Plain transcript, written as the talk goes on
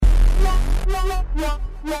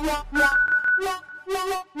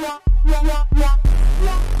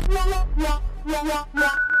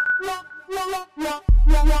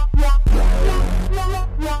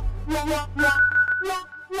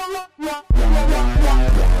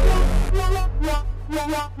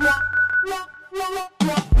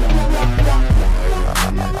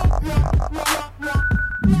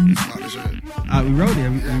We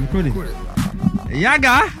rolling. We recording.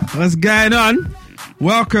 Yaga, what's going on?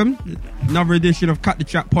 Welcome, another edition of Cut the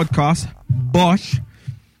Chat podcast. Bosh,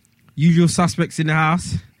 usual suspects in the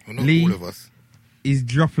house. Well, not Lee all of us. is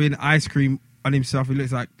dropping ice cream on himself. He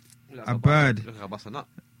looks like a bird. Look like a bust a nut.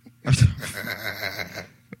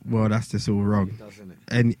 Well, that's just all wrong. It does, isn't it?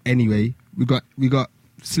 And anyway, we got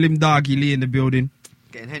Slim Doggy Lee in the building.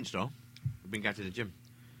 Getting hench though. We've been going to the gym.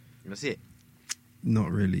 You want to see it?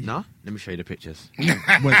 Not really. No? Let me show you the pictures.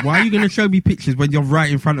 Wait, why are you going to show me pictures when you're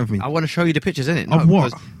right in front of me? I want to show you the pictures, innit? Of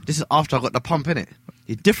what? Because this is after I got the pump, innit?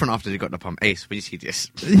 You're different after you got the pump. Ace, when you see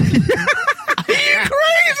this. Are you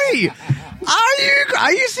crazy?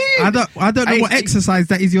 Are you serious? I don't know Ace, what exercise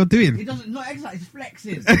that is you're doing. He doesn't, not exercise, it's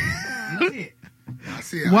flexing. You see it? I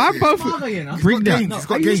see it. Why I see it. both? Margo, you know? Bring that. He's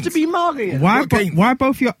got I used to gains. be Margo, you know? Why? What games? Why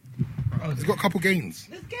both your? He's got a couple gains.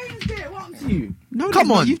 There's games there, what happened to you? No, Come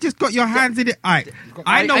there's on. not. You've just got your hands in it. Alright,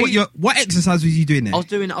 I know what exercise was you doing there? I was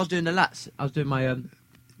doing the lats. I was doing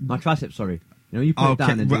my triceps, sorry. You know, you put it Okay,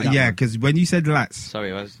 down and do right, that yeah, one. because when you said lats,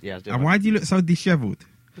 Sorry, I was doing and why do you look so dishevelled?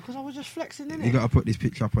 Because I was just flexing, innit? You got to put this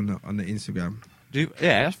picture up on the Instagram Yeah,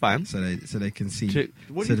 that's fine. so they can see.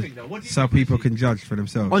 What so do you think, though? What do you so think people we see? can judge for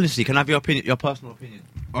themselves. Honestly, can I have your opinion, your personal opinion?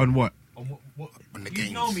 On what? On what On the you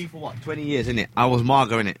games. know me for what? 20 years, innit? I was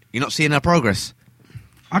Margo, innit? You're not seeing her progress?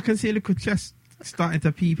 I can see a little chest starting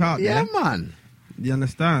to peep out Yeah, there. man. You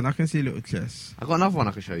understand? I can see a little chest. I got another one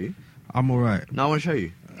I can show you. I'm alright. Now I want to show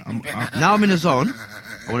you. Now I'm in the zone.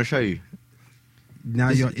 I want to show you. Now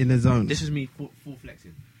This- you're in the zone. This is me full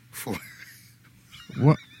flexing.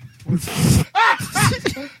 What?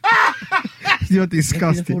 You're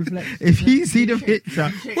disgusting. flex. If you see the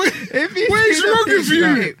picture, Wait, if you what is see the wrong with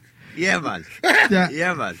picture- you? Yeah, man. Yeah.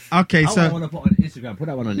 Yeah, man. Okay, I so want to put on Instagram. Put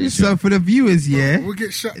that one on Instagram. so for the viewers, yeah, We'll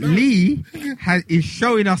get shut down. Lee is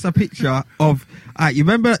showing us a picture of. You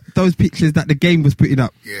remember those pictures that the game was putting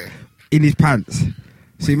up Yeah. in his pants?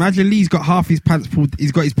 So imagine Lee's got half his pants pulled.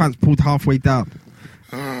 He's got his pants pulled halfway down.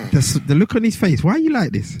 The look on his face. Why are you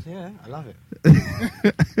like this? Yeah, I love it.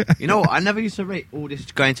 You know what? I never used to rate all this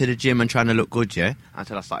going to the gym and trying to look good, yeah,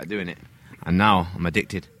 until I started doing it, and now I'm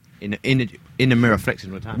addicted. In the mirror,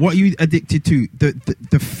 flexing all the time. What are you addicted to?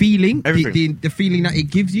 The feeling, Everything. the feeling that it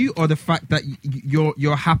gives you, or the fact that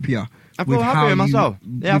you're happier. I feel happy with myself.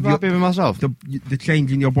 Yeah, I feel happy with myself. The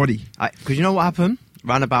change in your body. Because you know what happened?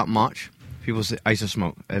 Round about March, people said I used to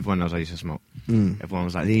smoke. Everyone knows I used to smoke. Everyone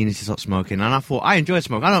was like, "Lee, you need to stop smoking." And I thought, I enjoy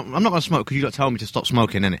smoking. I'm not going to smoke because you got to tell me to stop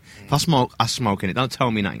smoking, innit? If I smoke, I smoke, innit? Don't tell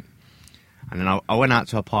me nothing. And then I went out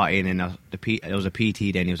to a party, and then there was a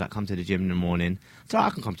PT then. He was like, "Come to the gym in the morning." So I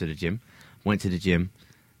can come to the gym. Went to the gym,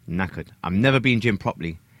 knackered. I've never been gym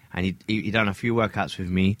properly. And he done a few workouts with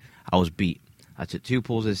me. I was beat. I took 2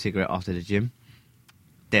 pulls of a cigarette after the gym.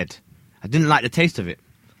 Dead. I didn't like the taste of it.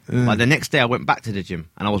 But the next day I went back to the gym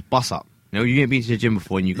and I was bust up. You know, you ain't been to the gym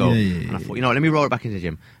before and you go. And I thought, you know what, let me roll it back into the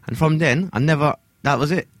gym. And from then, that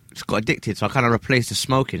was it. Just got addicted. So I kind of replaced the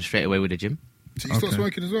smoking straight away with the gym. So you start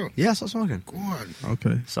smoking as well? Yeah, I started smoking. Go on.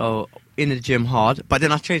 Okay. So in the gym hard. But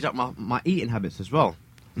then I changed up my eating habits as well.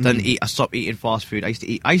 I stopped eating fast food. I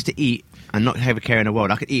used to eat and not have a care in the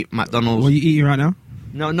world. I could eat McDonald's. What are you eating right now?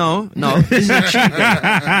 No. This is a cheat day.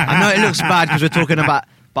 I know it looks bad because we're talking about,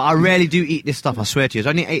 but I rarely do eat this stuff. I swear to you. I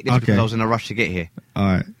only ate this because I was in a rush to get here. All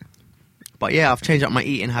right. But yeah, I've changed up my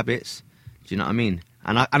eating habits. Do you know what I mean?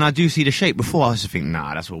 And I do see the shape. Before I used to think,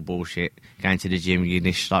 nah, that's all bullshit. Going to the gym, you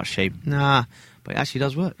need to start shape. Nah, but it actually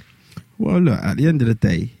does work. Well, look, at the end of the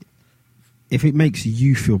day, if it makes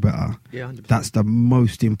you feel better, Yeah, 100%. that's the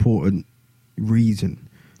most important reason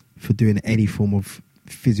for doing any form of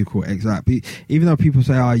physical exercise. Even though people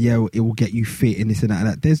say, oh yeah, it will get you fit and this and that,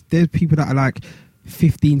 and that, there's people that are like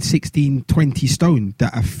 15, 16, 20 stone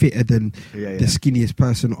that are fitter than the skinniest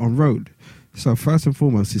person on road. So first and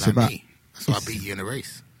foremost, it's Like about... me. That's why I beat you in a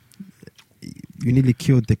race. You nearly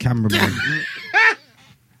killed the cameraman.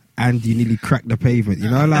 and you nearly cracked the pavement. You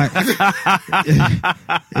know, like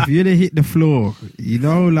if you'd have hit the floor, you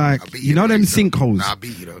know, like I beat you know them mate, so- sinkholes. Nah, I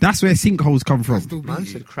beat you though. That's where sinkholes come I from. still beat Man you.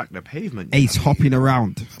 said crack the pavement. Ace hopping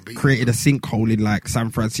around beat you. created a sinkhole in like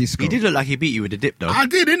San Francisco. He did look like he beat you with a dip, though. I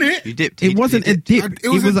did, innit? You dipped. It wasn't a dip. It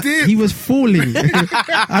was a a- dip. He was falling.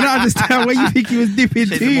 I don't understand where you think he was dipping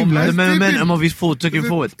The to, blood. momentum of his fall took him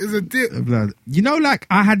forward. It's a dip. Blood. You know, like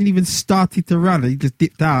I hadn't even started to run. He just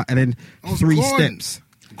dipped out and then I was 3 gone. steps.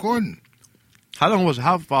 Gone.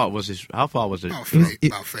 How far was it? About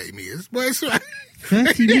It was- 30 meters. But it's right.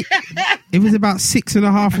 30 me- It was about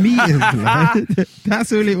 6.5 meters. Blood.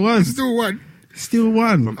 That's all it was. Still one. Still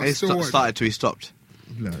one. I Ace still won. started till he stopped.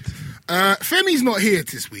 Blood. Femi's not here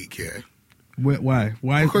this week, yeah. Why?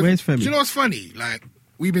 Because- Where's Femi? Do you know what's funny? Like,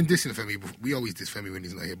 we've been dissing Femi. We always diss Femi when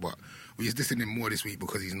he's not here, but we're just dissing him more this week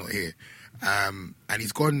because he's not here. And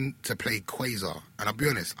he's gone to play Quasar. And I'll be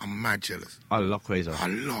honest, I'm mad jealous. I love Quasar. I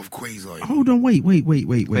love Quasar. Hold on, wait.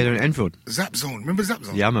 Played in Enfield. Zap Zone. Remember Zap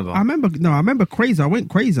Zone? Yeah, I remember. I remember Quasar. I went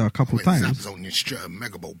Quasar a couple Zap times. Zone in Streatham,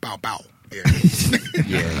 Mega Bowl, bow bow. Yeah.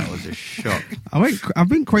 Yeah, that was a shock. I've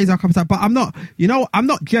been Quasar a couple times, but I'm not. You know, I'm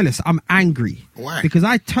not jealous. I'm angry. Why? Because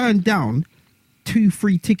I turned down 2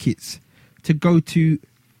 free tickets to go to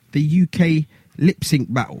the UK lip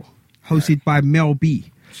sync battle hosted by Mel B,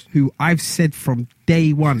 who I've said from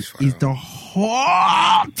day one She's fire. is the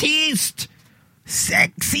hottest,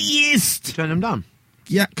 sexiest. Turn them down.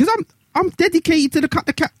 Yeah, because I'm dedicated to the cut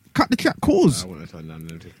the chat cause. wouldn't have turned down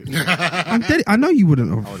them tickets. I know you wouldn't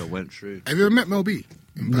have. I would have went through. Have you ever met Mel B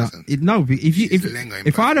in No, person? no. If you She's Lenga in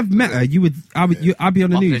if I'd have met her, I'd be on the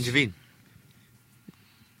Martin news. Javine.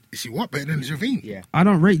 Is she what? Better than Javine? Yeah. I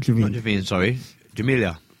don't rate Not Javine. Javine, sorry.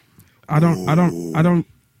 Jamelia. I do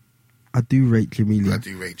rate I Jamelia.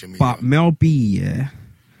 do rate Jamila. But Mel B, yeah.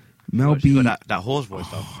 Mel She's B, got that horse voice,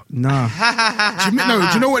 though. nah. No,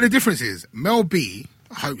 do you know what the difference is? Mel B,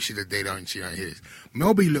 I hope she don't hear this.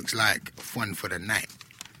 Mel B looks like fun for the night.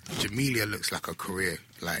 Jamelia looks like a career,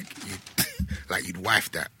 like you'd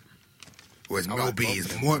wife that. Whereas Mel B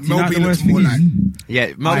is more. Do you know Mel what B the looks worst thing more is? like.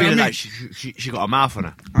 Yeah, Mel I B mean- like she got a mouth on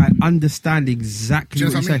her. I understand exactly Do you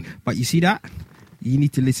what know you're what I saying. But you see that? You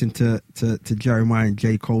need to listen to Jeremiah and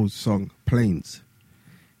J. Cole's song, Planes.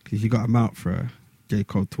 Because you got a mouth for her. J.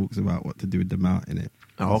 Cole talks about what to do with the mouth in it.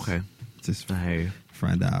 Oh, okay. Just I hear you.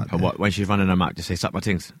 find that out. Oh, there. what, when she's running her mouth, just say, suck my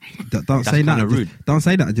things. Don't That's say that. kinda rude. Don't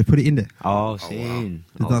say that. Just put it in there. Oh, seen.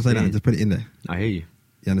 Just don't say that. Just put it in there. I hear you.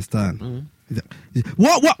 You understand? Mm-hmm.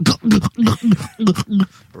 What?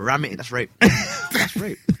 Ram it in. That's rape. That's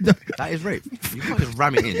rape. That is rape. You can't just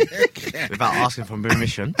ram it in without asking for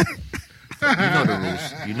permission. You know the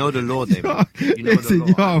rules. You know the law, David. You know Listen, the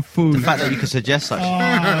you're law. a fool. The fact that you can suggest such.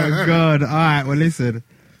 Oh God! All right. Well, listen.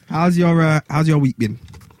 How's your week been?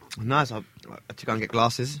 Nice. I had to go and get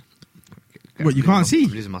glasses. What, you can't see?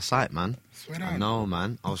 I'm losing my sight, man. Swear I down. know,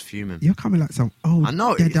 man. I was fuming. You're coming like some old. I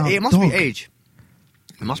know. dead out It must dog. be age.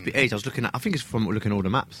 It must be age. I was looking at. I think it's from looking at all the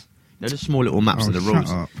maps. You know, the small little maps Oh, of the shut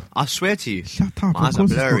roads. up. I swear to you. Shut up! My eyes Of are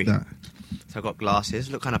course, it's blurry. got that. So I got glasses.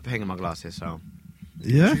 Look kind of paying in my glasses. So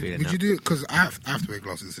Yeah. feeling Would that. you do it? Because I have to wear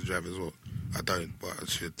glasses to drive as well. I don't, but I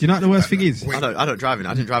should. Do you know what the worst thing is? Wait, I don't drive it.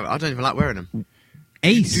 I didn't drive it. I don't even like wearing them.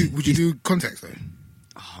 Ace. would you do contacts though?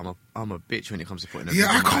 Oh, I'm a bitch when it comes to putting them. Yeah,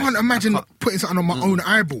 I in my can't eyes. imagine I can't- putting something on my own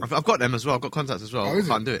eyeball. I've got them as well. I've got contacts as well. Oh, I is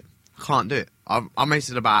can't it? do it. I can't do it. I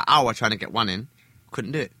wasted about an hour trying to get one in.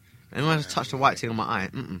 Couldn't do it. And when I touch the white thing on my eye,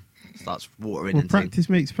 starts watering Well, and thing. practice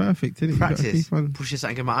makes perfect, innit? You gotta Practice. keep on- Pushing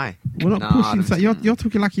something in my eye. We're not Nah, I pushing. don't- Something. You're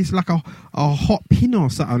talking like it's like a hot pin or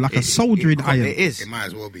something, like a soldering iron. It is. It might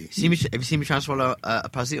as well be. Have you seen me trying to swallow a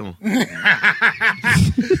paracetamol?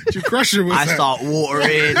 Do you crush it with I that? start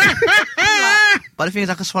watering. But the thing is,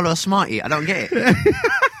 I can swallow a Smartie. I don't get it.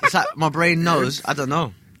 It's like my brain knows. I don't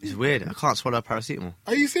know. It's weird. I can't swallow a paracetamol.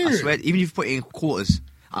 Are you I serious? swear, even if you put it in quarters.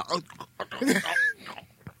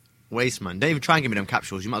 Waste, man. Don't even try and give me them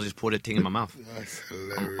capsules. You might as well just pour the thing in my mouth. That's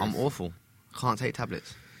hilarious. I'm awful. Can't take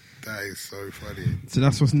tablets. That is so funny. So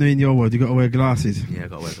that's what's new in your world. You got to wear glasses. Yeah, I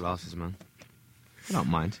gotta wear glasses, man. I don't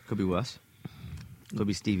mind. Could be worse. Could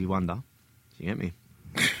be Stevie Wonder. You get me?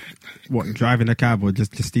 What, driving a cab or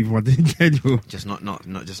just Steve Wonder in general? Just not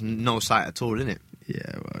just no sight at all, innit?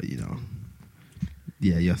 Yeah, well, you know.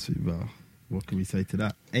 Yeah, yes. Well, what can we say to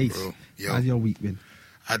that? Ace, Bro, yo. how's your week been?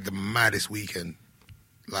 I had the maddest weekend.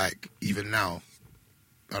 Like, even now,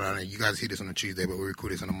 I don't know, you guys hear this on a Tuesday, but we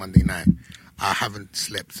record this on a Monday night. I haven't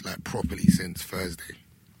slept, like, properly since Thursday.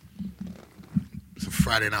 So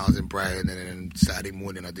Friday night I was in Brighton, and then Saturday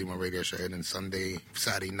morning I did my radio show, and then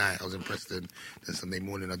Saturday night I was in Preston, then Sunday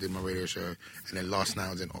morning I did my radio show, and then last night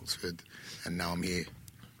I was in Oxford, and now I'm here.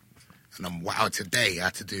 And I'm wow. Today I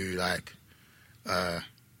had to do like,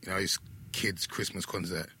 his kids' Christmas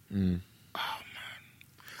concert. Mm. Oh man,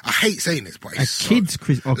 I hate saying this, but it's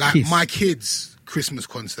my kids' Christmas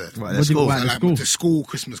concert. Right, that's cool. The school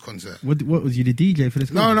Christmas concert. What was you the DJ for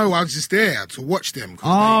this? No, I was just there to watch them.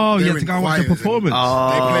 Oh, you had to go and watch the performance.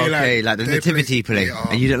 Oh, okay, like the nativity play.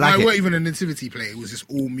 And you didn't like it? It wasn't even a nativity play. It was just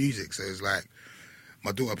all music. So it was like,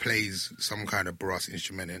 my daughter plays some kind of brass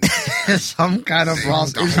instrument. And some kind of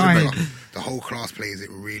brass instrument. The whole class plays it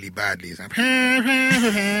really badly. It's like,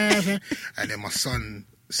 and then my son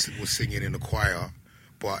was singing in the choir,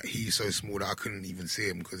 but he's so small that I couldn't even see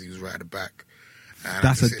him because he was right at the back. And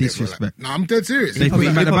that's a disrespect. No, I'm dead serious. They put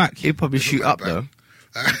him at the back. He'd probably shoot up though.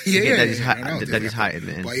 Daddy's height in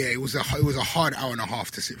it. But yeah, it was a hard hour and a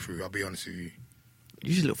half to sit through. I'll be honest with you.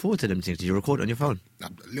 You should look forward to them things. Did you record it on your phone?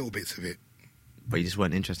 Little bits of it. But you just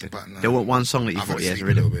weren't interested. But no, there wasn't one song that you thought, yeah, it's a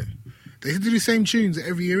rhythm. Bit. They do the same tunes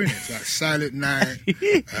every year, innit? It's like Silent Night,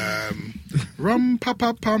 Rum Pa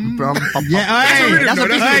Pa Pum. Yeah, that's a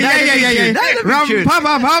big tune. Rum Pa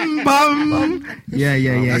Pa Pum Pum. Yeah.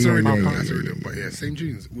 That's a rhythm. But yeah, same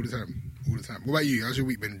tunes all the time. What about you? How's your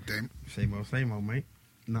week been, Dame? Same old, mate.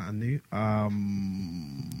 Nothing new.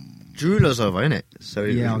 Derulo's over, innit? So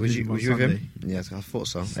yeah, was you with him? Yes, I thought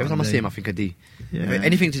so. Every time I see him, I think of D. Yeah.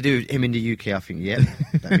 Anything to do with him in the UK, I think, yeah,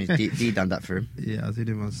 that means D done that for him. Yeah, I was with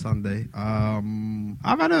him on Sunday.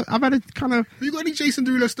 I've had a kind of. Have you got any Jason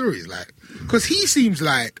Derulo stories, like? Because he seems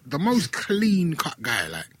like the most clean cut guy.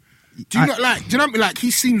 Like, do you know what I mean? Like,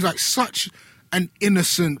 he seems like such an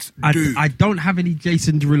innocent dude. I don't have any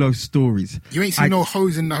Jason Derulo stories. You ain't seen no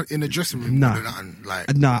hoes in the dressing room. Nah. Or nothing,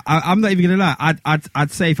 like. No, I'm not even gonna lie.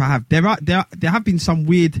 I'd say if I have, there have been some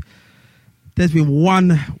weird. There's been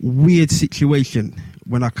one weird situation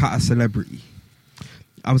when I cut a celebrity.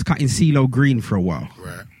 I was cutting CeeLo Green for a while,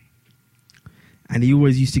 right? And he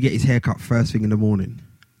always used to get his hair cut first thing in the morning.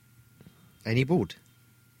 And he bald?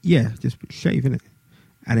 Yeah, just shave it,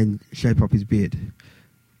 and then shape up his beard.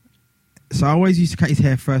 So I always used to cut his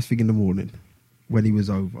hair first thing in the morning when he was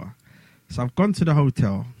over. So I've gone to the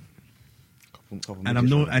hotel,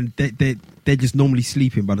 and they're just normally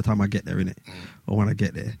sleeping by the time I get there, innit? Or when I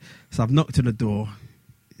get there. So I've knocked on the door.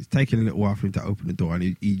 It's taken a little while for him to open the door, and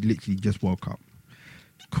he literally just woke up.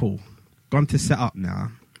 Cool. Gone to set up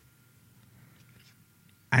now,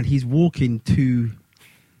 and he's walking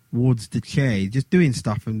towards the chair, he's just doing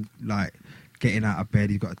stuff and like getting out of bed.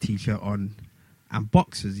 He's got a t-shirt on and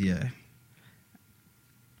boxers, yeah.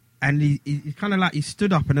 And he's kind of like, he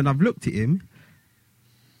stood up, and then I've looked at him,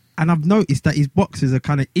 and I've noticed that his boxers are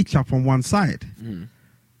kind of itch up on one side. Mm.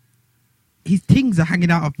 His things are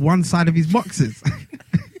hanging out of one side of his boxers.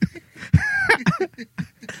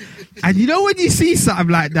 And you know when you see something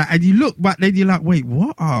like that, and you look back, then you're like, wait,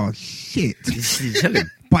 what? Oh, shit.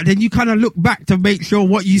 But then you kind of look back to make sure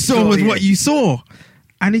what you saw was what you saw.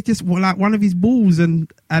 And it's just like one of his balls and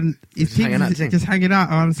his things just hanging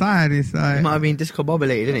out on the side. It's like, it might have been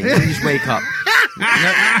discombobulated, didn't it? You just wake up.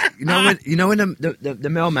 You know when the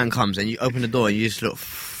mailman comes and you open the door and you just look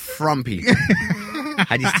frumpy.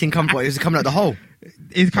 Had his thing come, it was coming out the hole.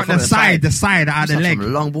 It's coming the side out of the leg.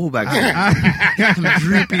 Some long ball bags. Some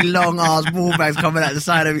droopy long ass ball bags coming out the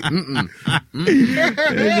side of it.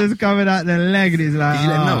 It's just coming out the leg, and it's like, did you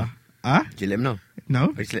let him know? Huh? Did you let him know?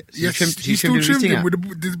 No. Yes, you still trimmed him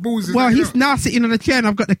with his balls. Well, he's now sitting on a chair, and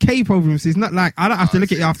I've got the cape over him, so it's not like I don't have to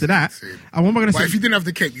look at it after that. And what am I going to say? If you didn't have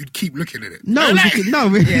the cape, you'd keep looking at it. No, no.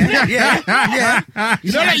 Yeah.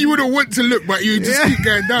 It's not like you wouldn't want to look, but you just keep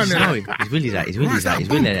going down there. No, he's willy's out.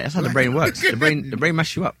 That's how the brain works. The brain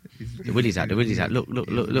mashes you up. The willy's out.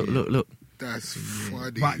 Look. That's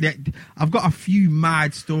funny. But I've got a few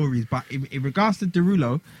mad stories, but in regards to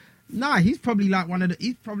Derulo, he's probably like one of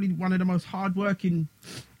the most hardworking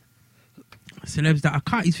celebs that I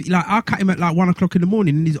cut. I cut him at like 1 o'clock in the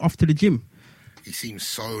morning, and he's off to the gym. He seems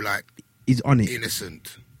so like he's on it,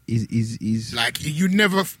 innocent. He's like you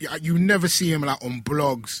never see him like on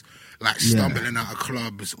blogs like stumbling out of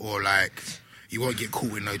clubs, or like you won't get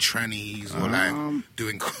caught with no trannies or like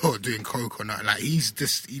doing coke or nothing. Like he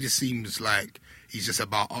just seems like he's just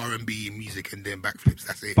about R&B music and doing backflips.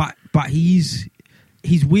 That's it. But he's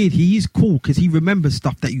weird. He is cool because he remembers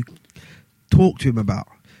stuff that you talk to him about.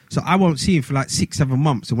 So I won't see him for like 6-7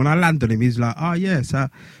 months. And when I land on him, he's like, "Oh yeah, so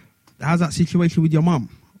how's that situation with your mum?"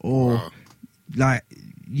 Or like,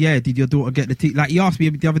 "Yeah, did your daughter get the ticket?" Like he asked me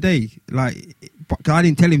the other day, like, cause I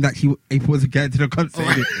didn't tell him that he wasn't getting to the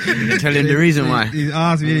concert. You didn't tell him the reason why. He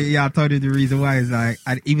asked me, yeah, I told him the reason why. It's like,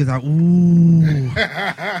 and he was like, "Ooh,"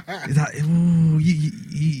 he's like, "Ooh,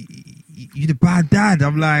 you the bad dad."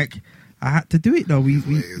 I'm like, I had to do it though. We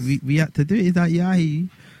had to do it. He's like, yeah.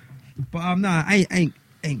 But no, I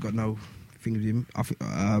ain't got no thing with him. I think,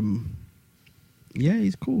 yeah,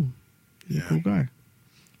 he's cool. He's a cool guy.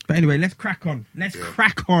 But anyway, let's crack on.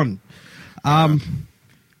 Crack on.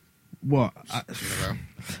 What?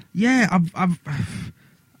 Yeah,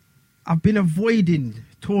 I've been avoiding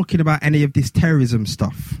talking about any of this terrorism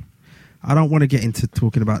stuff. I don't want to get into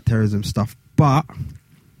talking about terrorism stuff, but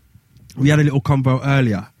we had a little convo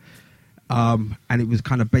earlier, and it was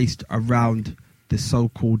kind of based around the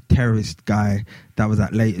so-called terrorist guy that was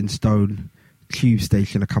at Leytonstone tube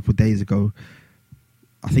station a couple of days ago.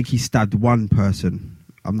 I think he stabbed one person.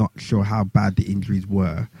 I'm not sure how bad the injuries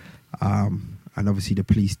were. And obviously the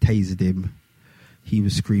police tasered him. He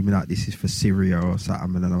was screaming out, "This is for Syria," or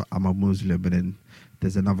something, and I'm a Muslim. And then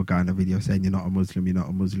there's another guy in the video saying, "You're not a Muslim, you're not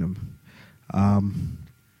a Muslim."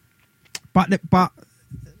 But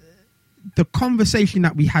the conversation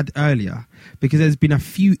that we had earlier, because there's been a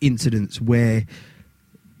few incidents where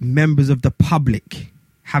members of the public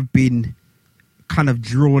have been kind of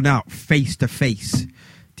drawn out face to face.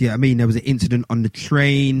 Do you know what I mean? There was an incident on the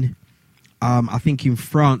train, I think in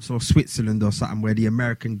France or Switzerland or something, where the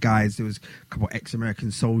American guys, there was a couple of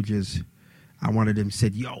ex-American soldiers, and one of them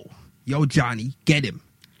said, yo, Johnny, get him.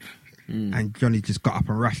 And Johnny just got up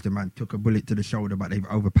and rushed him and took a bullet to the shoulder, but they've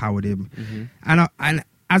overpowered him. Mm-hmm. And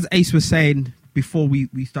as Ace was saying before we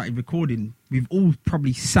started recording, we've all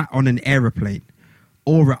probably sat on an aeroplane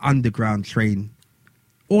or an underground train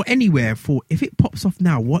or anywhere for, if it pops off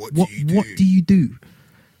now, what do you do?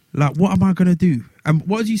 Like, what am I going to do? And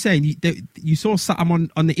what was you saying? You saw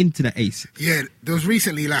something on the internet, Ace? Yeah, there was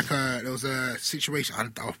recently there was a situation. I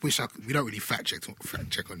wish we don't really fact check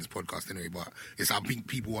on this podcast anyway, but I think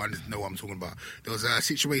people know what I'm talking about. There was a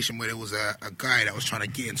situation where there was a guy that was trying to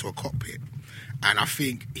get into a cockpit, and I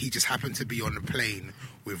think he just happened to be on the plane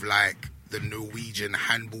with like the Norwegian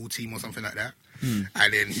handball team or something like that.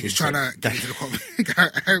 And then he was trying to get into the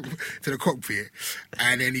cockpit,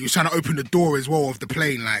 and then he was trying to open the door as well of the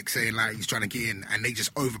plane, like saying like he's trying to get in, and they just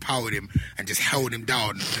overpowered him and just held him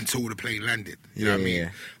down until the plane landed. You know what I mean? Yeah.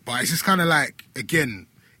 But it's just kind of like, again,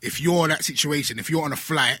 if you're in that situation, if you're on a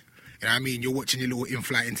flight, you know what I mean, you're watching your little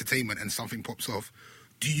in-flight entertainment and something pops off,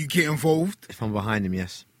 do you get involved? If I'm behind him,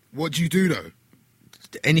 yes. What do you do though?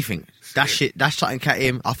 Anything. That's something at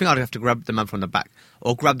him. I think I'd have to grab the man from the back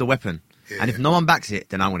or grab the weapon. Yeah. And if no one backs it,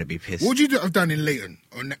 then I'm going to be pissed. What would you have done in Leyton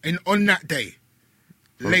on that day?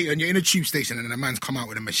 Leyton, you're in a tube station and a man's come out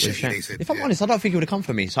with a machete. They said, if I'm honest, I don't think he would have come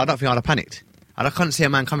for me, so I don't think I'd have panicked. I couldn't see a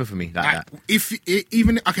man coming for me like that. If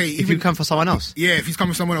you come for someone else, yeah. If he's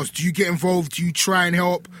coming for someone else, do you get involved? Do you try and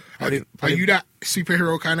help? Probably, are you that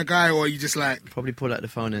superhero kind of guy, or are you just like probably pull out the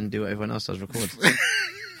phone and do what everyone else does, record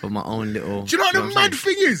for my own little? Do you know what the mad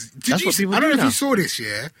thing is? I don't know if you saw this.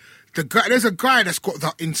 Yeah, there's a guy that's got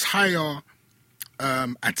the entire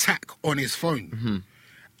attack on his phone,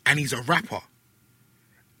 and he's a rapper,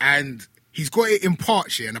 and he's got it in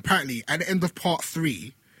parts here. And apparently, at the end of part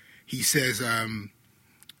 3. He says, tune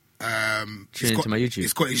into my YouTube.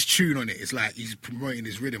 It's got his tune on it. It's like he's promoting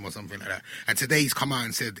his rhythm or something like that. And today he's come out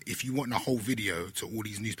and said, if you want the whole video to all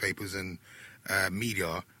these newspapers and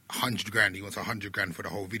media, $100,000. He wants $100,000 for the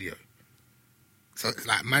whole video. So it's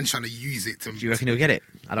like man's trying to use it to. Do you reckon he'll get it?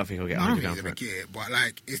 I don't think he'll get $100,000. I don't think he's gonna get it. But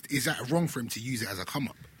like, is that wrong for him to use it as a come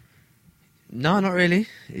up? No, not really.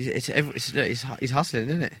 He's hustling,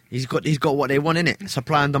 isn't it? He's got what they want, in it.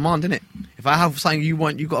 Supply and demand, isn't it? If I have something you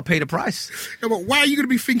want, you got to pay the price. Yeah, but why are you going to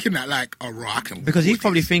be thinking that? Like, oh, right, I can. Because he's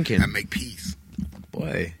probably thinking and make peace.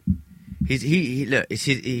 Boy,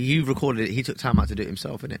 he recorded it. He took time out to do it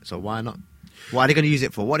himself, innit? So why not? What are they going to use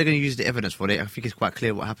it for? What are they going to use the evidence for? I think it's quite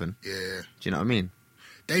clear what happened. Yeah. Do you know what I mean?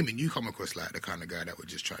 Damien, you come across like the kind of guy that would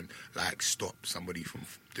just try and like stop somebody from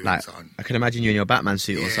doing something. I can imagine you in your Batman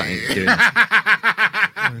suit or something doing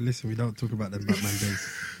listen, we don't talk about them Batman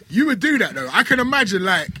days. You would do that though. I can imagine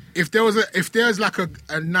like if there's like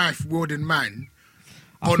a knife wielding man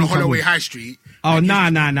on Holloway High Street. Oh, nah.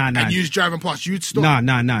 And you was driving past, you'd stop.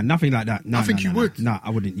 Nah, nothing like that. I think you would. No,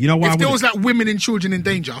 I wouldn't. You know why? If there was like women and children in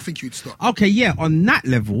danger, I think you'd stop. Okay, yeah, on that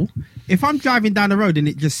level, if I'm driving down the road and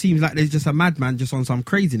it just seems like there's just a madman just on some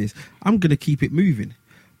craziness, I'm going to keep it moving.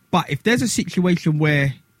 But if there's a situation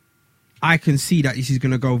where I can see that this is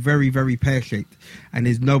going to go very, very pear-shaped and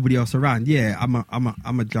there's nobody else around, yeah,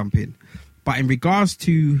 I'm a jump in. But in regards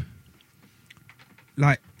to,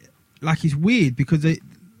 like it's weird because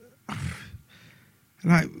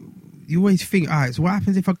like, you always think, all right, so what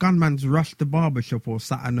happens if a gunman's rushed the barbershop or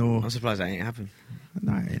something? Or I'm surprised that ain't happened.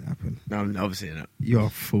 No, it ain't happened. No, obviously not. You're a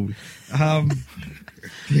fool.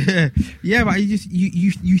 Yeah, but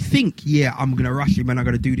you think, I'm gonna rush him and I'm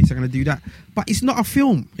gonna do this, I'm gonna do that, but it's not a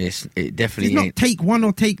film. It definitely It's not ain't. take 1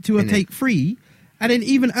 or take 2 or Innit? take 3. And then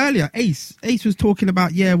even earlier, Ace was talking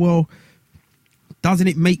about, doesn't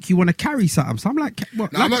it make you want to carry something? So I'm like,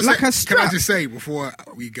 what? No, I'm not like saying, a strap. can I just say before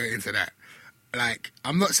we go into that, like,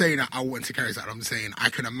 I'm not saying that I want to carry that. I'm saying I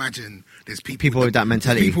can imagine there's people with that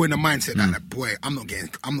mentality. People in the mindset that, like, boy, I'm not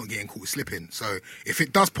getting caught slipping. So if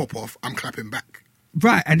it does pop off, I'm clapping back.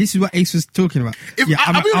 Right, and this is what Ace was talking about. I'll be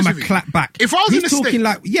honest I'm a with you. clap back. If I was He's in the talking States-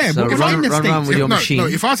 like, So but if run- I'm in the run States, around with your machine. No,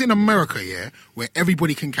 if I was in America, where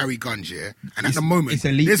everybody can carry guns, and at the moment it's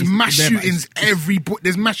elite, there's it's mass there, but shootings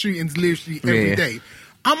there's mass shootings literally every day.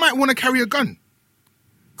 I might want to carry a gun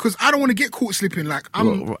because I don't want to get caught slipping. Like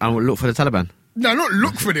And we'll look for the Taliban. No, not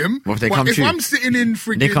look for them. What if they but come if to you? I'm sitting in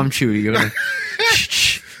freaking, They come to you. You're gonna.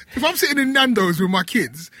 if I'm sitting in Nando's with my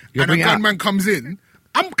kids You'll and a bring it out. gunman comes in,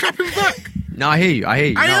 I'm clapping back. No, I hear you. I hear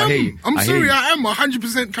you. I No, am. I hear you. I'm I hear sorry, you. I am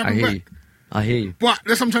 100% I clapping hear back. you. I hear you. But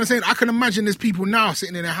that's what I'm trying to say. I can imagine there's people now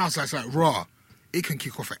sitting in their house that's like, raw. It can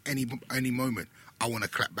kick off at any moment. I want to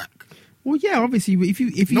clap back. well, yeah, obviously, if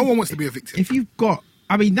you No one wants to be a victim. if you've got,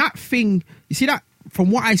 I mean, that thing, you see that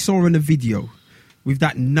from what I saw in the video with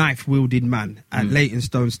that knife wielding man at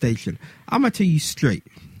Leytonstone Station, I'm gonna tell you straight,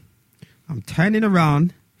 I'm turning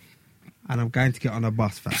around and I'm going to get on a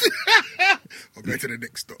bus, fam. I'll go to the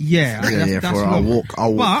next stop. Yeah, that's for what-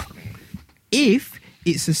 I'll walk. But if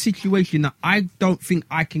it's a situation that I don't think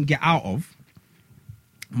I can get out of,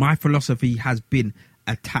 my philosophy has been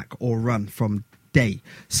attack or run from day.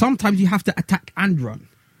 Sometimes you have to attack and run.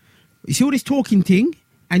 You see all this talking thing,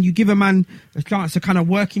 and you give a man a chance to kind of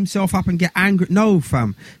work himself up and get angry. No,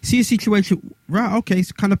 fam. See a situation, right, okay,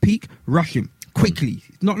 it's kind of peak, rush him quickly.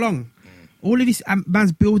 It's not long. All of this,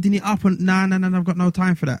 man's building it up, and nah, I've got no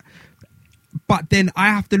time for that. But then I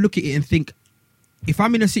have to look at it and think, if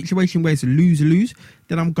I'm in a situation where it's lose-lose,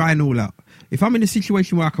 then I'm going all out. If I'm in a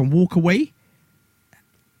situation where I can walk away,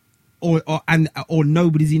 or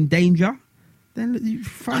nobody's in danger, then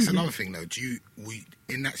That's another thing, though.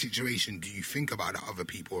 In that situation, do you think about the other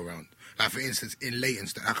people around? Like, for instance, in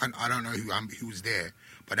Leytonstone, I don't know who was there,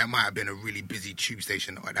 but that might have been a really busy tube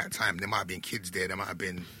station at that time. There might have been kids there. There might have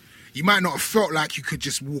been. You might not have felt like you could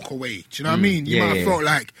just walk away. Do you know what I mean? You might have felt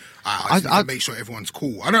like, I just need to make sure everyone's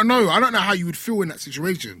cool. I don't know. I don't know how you would feel in that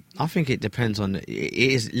situation. I think it depends on. It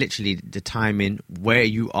is literally the timing, where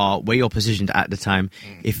you are, where you're positioned at the time.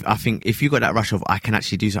 If you got that rush of, I can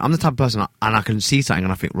actually do something. I'm the type of person, and I can see something,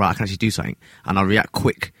 and I think, right, I can actually do something, and I'll react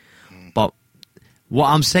quick. But what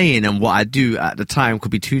I'm saying and what I do at the time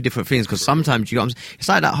could be two different things. Because sometimes it's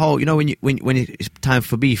like that whole, when it's time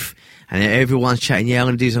for beef and everyone's chatting, I'm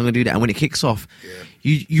gonna do this, I'm gonna do that, and when it kicks off,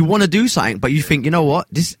 you want to do something, but you think, you know what,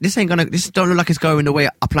 this don't look like it's going the way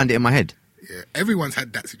I planned it in my head. Yeah, everyone's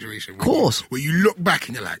had that situation. Of course. Where you look back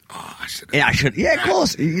and you're like, I should have. Yeah, I should. Yeah, of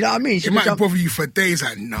course. You know what I mean? It might bother you for days.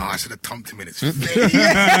 Like, no, I should have thumped him in his face.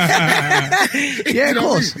 Yeah, You know of what I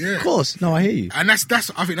course. mean? Yeah. Of course. No, I hear you. And that's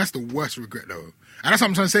I think that's the worst regret, though. And that's what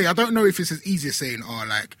I'm trying to say. I don't know if it's as easy as saying,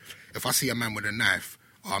 like, if I see a man with a knife,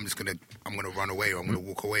 I'm gonna run away or I'm gonna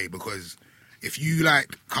walk away. Because if you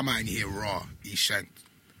like come out and you hear raw, he shanked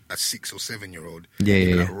a 6 or 7 year old.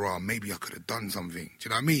 Yeah. Like, raw, maybe I could have done something. Do you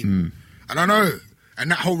know what I mean? I don't know. And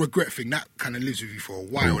that whole regret thing, that kind of lives with you for a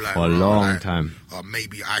while. For a long time.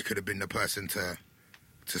 Maybe I could have been the person to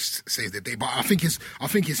save the day. But I think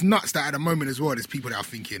it's nuts that at the moment as well, there's people that are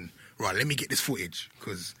thinking, right, let me get this footage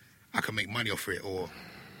because I can make money off it. Or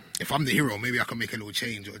if I'm the hero, maybe I can make a little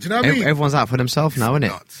change. Or, do you know what I mean? Everyone's out for themselves now, isn't it?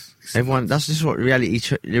 Nuts. It's Everyone. nuts. That's just what reality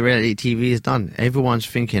TV has done. Everyone's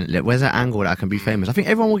thinking, where's that angle that I can be famous? I think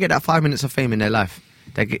everyone will get that 5 minutes of fame in their life.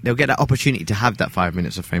 They'll get that opportunity to have that 5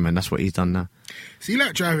 minutes of fame, and that's what he's done now. So you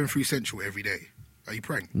like driving through Central every day? Are you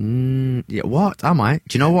pranked? Yeah, what? Am I?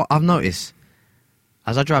 Do you know what I've noticed?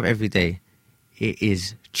 As I drive every day, it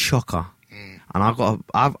is chocker. And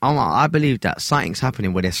I believe that something's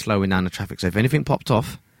happening where they're slowing down the traffic. So if anything popped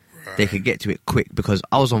off, they could get to it quick. Because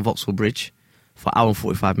I was on Vauxhall Bridge for an hour and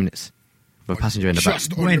 45 minutes with a passenger in the back.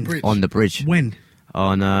 Just on When? the bridge. On the bridge. When?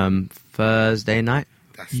 On Thursday night.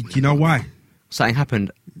 That's Do you know why? Something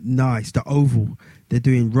happened. No, it's the Oval. They're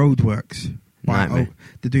doing roadworks. Nightmare.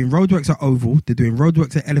 They're doing roadworks at Oval. They're doing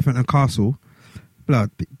roadworks at Elephant and Castle.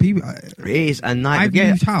 Blood. People. It is a nightmare.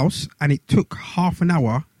 I've used house, and it took half an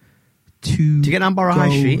hour to get down Borough go-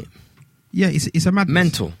 High Street. Yeah, it's a madness.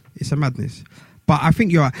 Mental. It's a madness. But I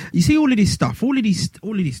think you're. You see all of this stuff. All of this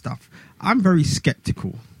stuff. I'm very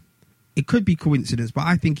skeptical it could be coincidence, but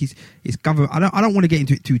I think it's government. I don't want to get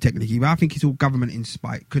into it too technically, but I think it's all government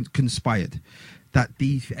conspired. That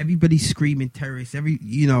everybody's screaming terrorists, and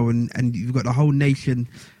you've got the whole nation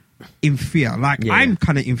in fear. Like I'm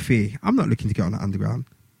kind of in fear. I'm not looking to get on the underground.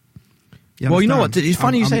 Well, you know what? It's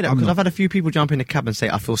funny you say that because I've had a few people jump in a cab and say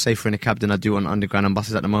I feel safer in a cab than I do on underground and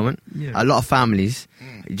buses at the moment. Yeah. A lot of families,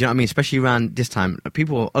 do you know what I mean? Especially around this time,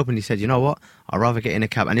 people openly said, you know what? I'd rather get in a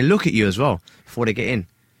cab, and they look at you as well before they get in.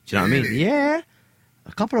 Do you know what I mean? Yeah.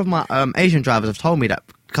 A couple of my Asian drivers have told me that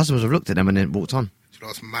customers have looked at them and then walked on. Do you know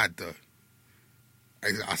what's mad though?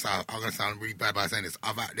 I'm going to sound really bad by saying this.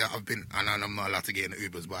 I've been, and I'm not allowed to get in the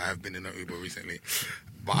Ubers, but I have been in an Uber recently.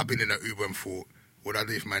 But I've been in an Uber and thought, what I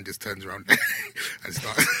do if man just turns around and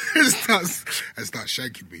starts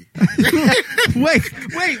shanking me? Wait.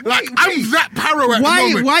 I'm that paranoid at the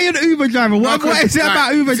moment. Why an Uber driver? What is it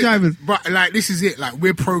about Uber drivers? But this is it. Like,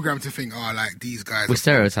 we're programmed to think, these guys. We're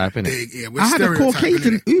stereotyping it. I had a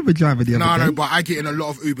Caucasian Uber driver the other day. No, but I get in a lot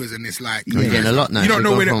of Ubers, and it's like you're getting a lot now. You don't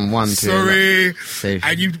know where they're from. Sorry,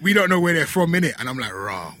 and we don't know where they're from, innit? And I'm like,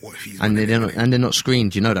 rah, what if he's? And they're not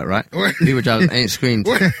screened. You know that, right? Uber drivers ain't screened.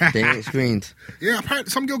 They ain't screened. Yeah, apparently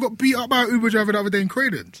some girl got beat up by an Uber driver the other day in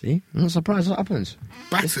Croydon. See, I'm not surprised what happens.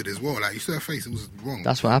 Battered as well. Like, you saw her face, it was wrong.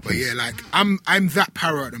 That's what happens. But yeah, like I'm that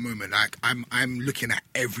para at the moment. Like I'm looking at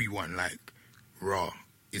everyone. Like, raw,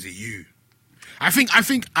 is it you? I think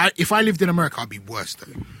if I lived in America, I'd be worse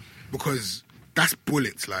though, because that's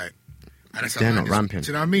bullets. Like, and that's they're not rampant. Do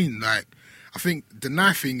you know what I mean? Like, I think the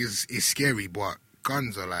knife thing is scary, but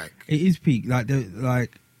guns are like it is peak. Like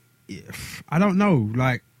I don't know.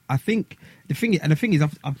 Like, I think the thing is,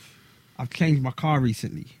 I've changed my car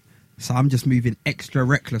recently, so I'm just moving extra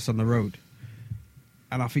reckless on the road.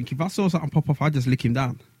 And I think if I saw something pop off, I'd just lick him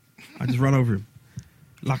down. I just run over him,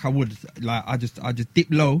 like I would. Like I just dip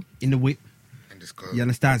low in the whip. and just go. You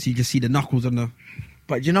understand? So you just see the knuckles on the.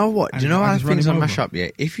 But you know what? Do you And know I how just run things him are mash over. up? Yeah,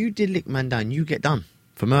 if you did lick man down, you get done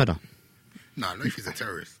for murder. Nah, not if he's a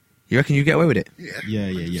terrorist. You reckon you get away with it? Yeah. Yeah.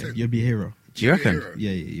 100%. You'll be a hero. Do you reckon? Hero.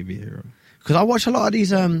 Yeah, you'll be a hero. Because I watch a lot of these,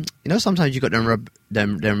 sometimes you got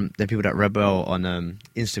them people that rebel on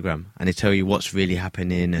Instagram, and they tell you what's really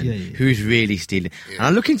happening and who's really stealing. Yeah. And I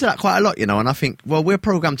look into that quite a lot, and I think, well, we're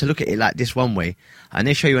programmed to look at it like this one way, and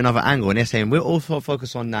they show you another angle, and they're saying we're also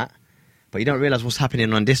focused on that, but you don't realise what's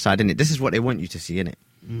happening on this side, innit? This is what they want you to see, innit?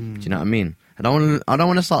 Do you know what I mean? I don't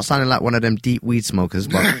want to start sounding like one of them deep weed smokers,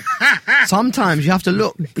 but sometimes you have to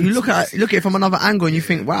look. You look at it from another angle, and you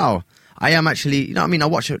think, wow. I am actually, you know what I mean? I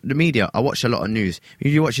watch the media. I watch a lot of news.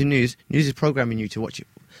 If you watch the news is programming you to watch it,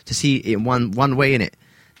 to see it in one way in it.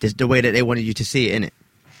 There's the way that they wanted you to see it in it.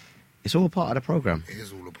 It's all part of the program. It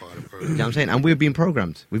is all a part of the You program. know what I'm saying? And we're being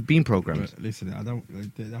programmed. We've been programmed. But listen, I don't.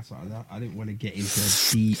 That's what I didn't want to get into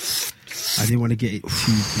deep. I didn't want to get it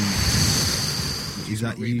too deep. Is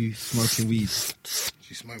that you smoking weed? Do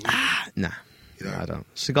you smoke weed? Nah, You don't? I don't.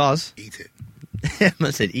 Cigars? Eat it.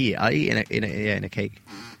 I said eat. I eat in a cake.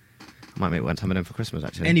 Might make one time of them for Christmas,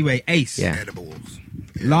 actually. Anyway, Ace. Yeah. Edibles.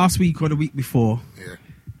 Last week or the week before, Yeah.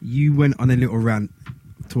 you went on a little rant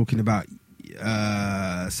talking about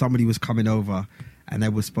somebody was coming over and they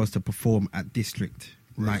were supposed to perform at District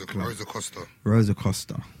nightclub, Rosa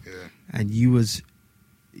Costa. Yeah. and you was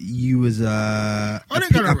I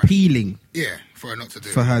didn't go around. appealing Yeah, for her not to do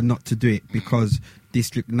for it. her not to do it because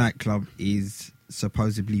District nightclub is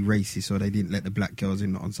supposedly racist, or they didn't let the black girls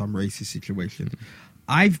in on some racist situation.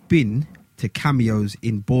 I've been to cameos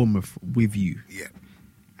in Bournemouth with you, Yeah.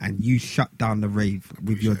 and you shut down the rave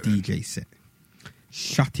with your Appreciate DJ set.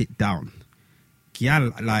 Shut it down.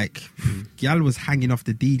 Gyal was hanging off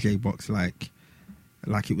the DJ box like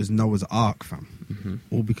it was Noah's Ark, fam.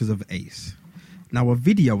 All because of Ace. Now a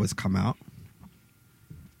video has come out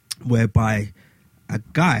whereby a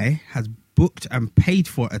guy has booked and paid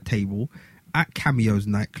for a table at Cameo's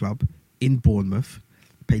nightclub in Bournemouth,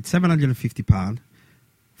 paid £750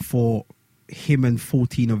 for him and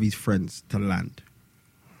 14 of his friends to land.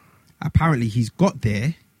 Apparently he's got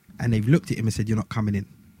there and they've looked at him and said, you're not coming in.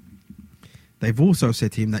 They've also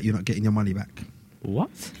said to him that you're not getting your money back. What?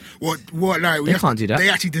 What? Like, They can't do that. They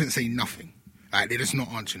actually didn't say nothing. Like, they're just not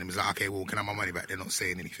answering him. It's like, okay, well, can I have my money back? They're not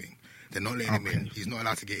saying anything. They're not letting him in. He's not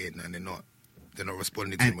allowed to get in, and they're not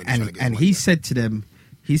responding to him when he's trying to get his And money he back.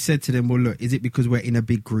 said to them, well, look, is it because we're in a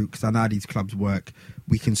big group? Because I know how these clubs work.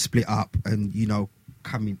 We can split up and,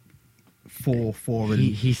 come in four and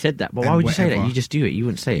He said that, but and why would you say that? whatever. You just do it. You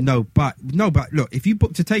wouldn't say it. No, but look, if you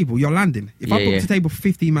booked a table, you're landing. If I Yeah, booked yeah. a table for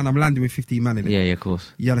 15 man, I'm landing with 15 man in it. Yeah, of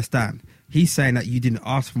course. You understand? He's saying that you didn't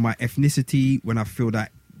ask for my ethnicity when I feel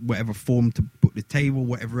that whatever form to book the table,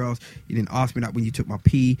 whatever else. He didn't ask me that when you took my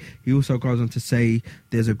pee. He also goes on to say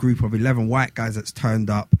there's a group of 11 white guys that's turned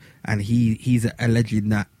up, and he's alleging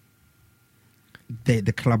that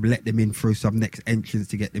the club let them in through some next entrance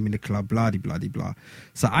to get them in the club, blah, blah, blah, blah.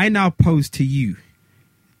 So I now pose to you,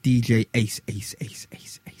 DJ Ace.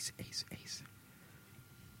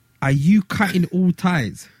 Are you cutting all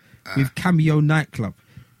ties with Cameo Nightclub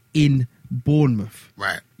in Bournemouth?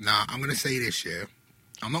 Right. Now, I'm going to say this, yeah.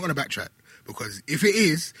 I'm not going to backtrack, because if it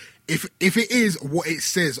is what it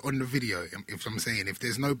says on the video, if I'm saying, if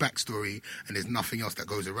there's no backstory and there's nothing else that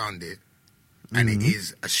goes around it, and it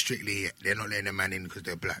is a strictly, they're not letting a man in because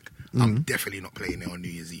they're black, I'm definitely not playing it on New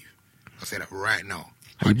Year's Eve. I'll say that right now.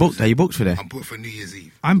 Are you booked for that? I'm booked for New Year's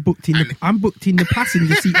Eve. I'm booked in the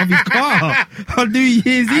passenger seat of his car on New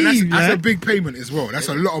Year's Eve. That's a big payment as well. That's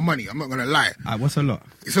a lot of money. I'm not going to lie. What's a lot?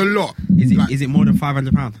 It's a lot. Is it more than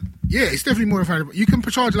 £500? Yeah, it's definitely more than £500. You can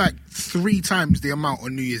charge like 3 times the amount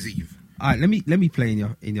on New Year's Eve. All right, let me play in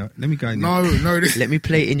your let me go in No. Let me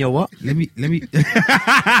play in your what? Let me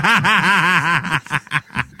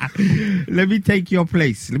let me take your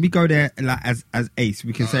place. Let me go there like as Ace.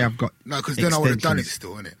 We can say I've got because then I would have done it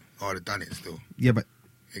still, innit? I would have done it still. Yeah, but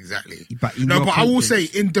exactly. But I will say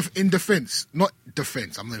in defense, not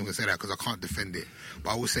defense. I'm not even gonna say that because I can't defend it.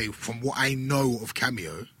 But I will say from what I know of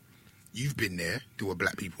Cameo, you've been there. There were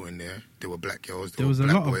black people in there. There were black girls. There was a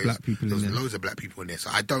lot of black people in there. There was loads of black people in there. So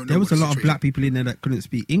I don't know. There was a lot of black people in there that couldn't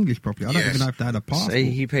speak English properly. I don't even know if they had a passport. So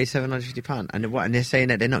he paid £750, and they're saying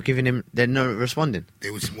that they're not giving him. They're not responding.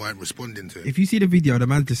 They weren't responding to it. If you see the video, the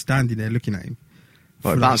man's just standing there looking at him.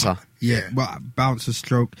 What, bouncer? Yeah. Well, bouncer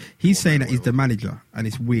stroke. He's saying that he's the manager, and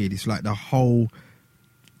it's weird. It's like the whole,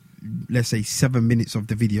 let's say, 7 minutes of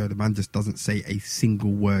the video, the man just doesn't say a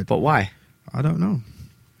single word. But why? I don't know.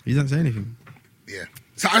 He doesn't say anything. Yeah.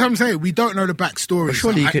 So as I'm saying, we don't know the backstory. But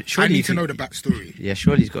surely I need to know the backstory. Yeah,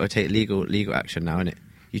 surely he's got to take legal action now, innit?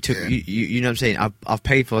 You know what I'm saying? I've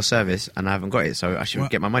paid for a service and I haven't got it, so I should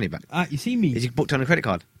get my money back. You see me? Is he booked on a credit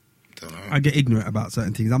card? Don't know. I get ignorant about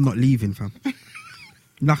certain things. I'm not leaving, fam.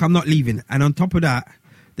 Like, I'm not leaving. And on top of that,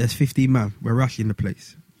 there's 15 man. We're rushing the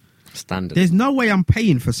place. Standard. There's no way I'm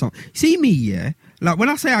paying for something. See me, yeah? Like, when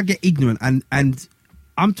I say I get ignorant and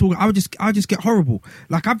I'm talking, I just get horrible.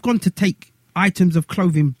 Like, I've gone to take items of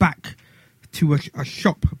clothing back to a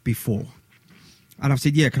shop before. And I've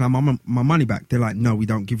said, yeah, can I have my money back? They're like, no, we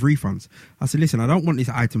don't give refunds. I said, listen, I don't want this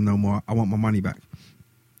item no more. I want my money back.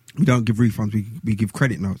 We don't give refunds. We give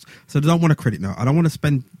credit notes. So I don't want a credit note. I don't want to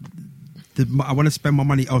spend... I want to spend my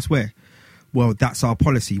money elsewhere. Well, that's our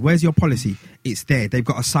policy. Where's your policy? It's there. They've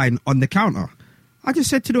got a sign on the counter. I just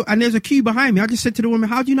said to and there's a queue behind me. I just said to the woman,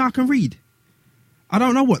 how do you know I can read? I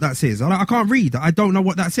don't know what that says. I can't read. I don't know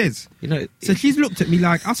what that says. So she's looked at me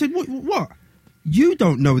like, I said, what? You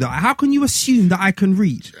don't know that. How can you assume that I can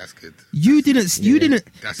read? That's good. You didn't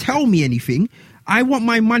tell me anything. I want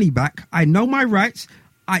my money back. I know my rights.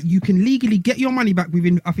 You can legally get your money back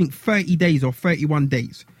within, I think, 30 days or 31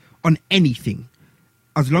 days. On anything,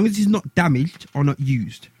 as long as it's not damaged or not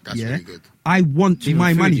used. That's really good. I want Even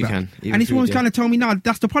my food money you back. can. Even And this food, woman's trying to tell me, no,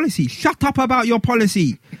 that's the policy. Shut up about your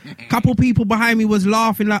policy. Couple people behind me was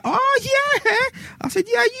laughing like, oh yeah. I said,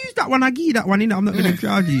 yeah, use that one. I give you that one. Innit? I'm not going to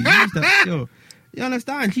charge you. Use that still. You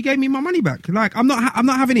understand? She gave me my money back. Like, I'm not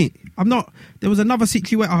having it. There was another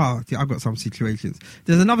situation. I've got some situations.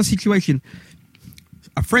 There's another situation.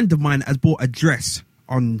 A friend of mine has bought a dress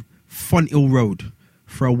on Fonthill Road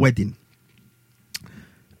for a wedding.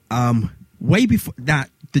 Way before that,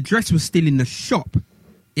 the dress was still in the shop.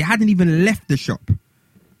 It hadn't even left the shop.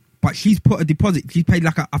 But she's put a deposit. She paid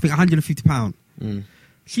like, I think, £150.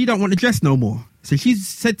 She don't want the dress no more. So she's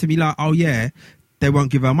said to me like, oh yeah, they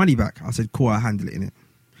won't give her money back. I said, cool, I'll handle it, innit?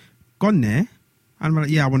 Gone there. And I'm like,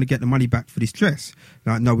 yeah, I want to get the money back for this dress.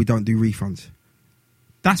 Like, no, we don't do refunds.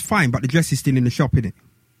 That's fine, but the dress is still in the shop, innit?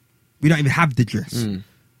 We don't even have the dress.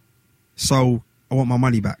 So I want my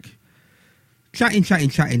money back. Chatting.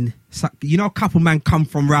 So, you know, a couple man come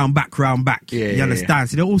from round back. Yeah, you understand? Yeah.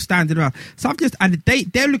 So they're all standing around. So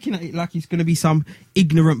they're looking at it like it's going to be some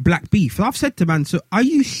ignorant black beef. So I've said to man, so are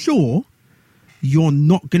you sure you're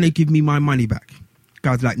not going to give me my money back?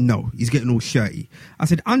 Guy's like, no. He's getting all shirty. I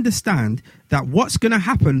said, understand that what's going to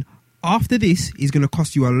happen after this is going to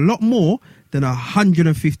cost you a lot more than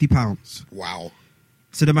 £150. Wow.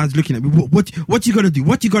 So the man's looking at me, what you going to do?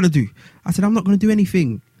 What you going to do? I said, I'm not going to do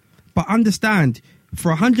anything. But understand,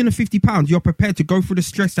 for £150, you're prepared to go through the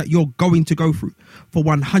stress that you're going to go through for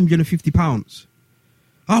 £150.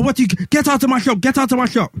 Oh, get out of my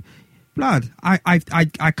shop. blood, I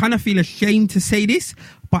kind of feel ashamed to say this,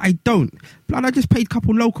 but I don't. Blood, I just paid a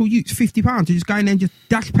couple local youths £50 to just go in there and just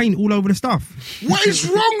dash paint all over the stuff. What is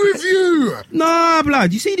wrong with you? Nah,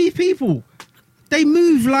 blood, you see these people? They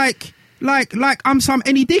move like I'm some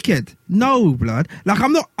any dickhead. No, blood. Like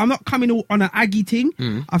I'm not coming all on an Aggie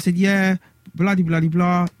thing. I've said, yeah, bloody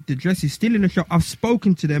blah. The dress is still in the shop. I've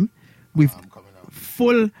spoken to them with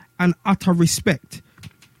full and utter respect.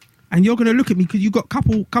 And you're gonna look at me because you got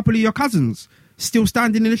couple of your cousins still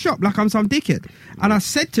standing in the shop like I'm some dickhead. And I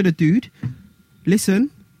said to the dude,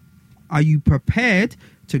 listen, are you prepared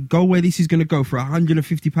to go where this is gonna go for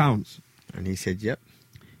 £150? And he said, yep.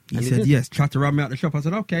 He said, yes. Tried to run me out the shop. I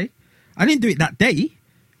said, okay. I didn't do it that day.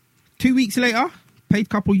 2 weeks later, paid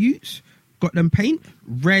couple youths, got them paint,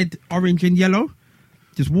 red, orange and yellow.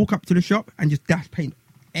 Just walk up to the shop and just dash paint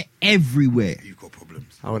everywhere. You've got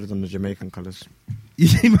problems. I would have done the Jamaican colours. You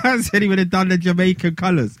see, man said he would have done the Jamaican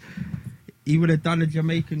colours. He would have done the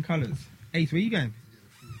Jamaican colours. Ace, where you going?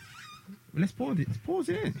 Well, let's pause it. Let's pause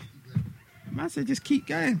it in. Man said just keep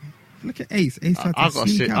going. Look at Ace. Ace tried to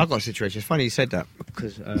sneak out. I got a situation. It's funny you said that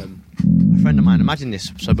because a friend of mine, imagine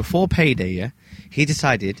this. So before payday, yeah, he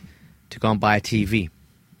decided to go and buy a TV.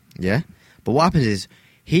 Yeah? But what happens is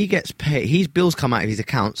he gets paid, his bills come out of his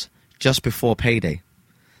accounts just before payday.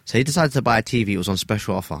 So he decided to buy a TV. It was on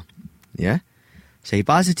special offer. Yeah? So he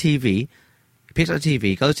buys a TV, he picks up the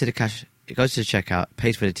TV, goes to the cash, goes to the checkout,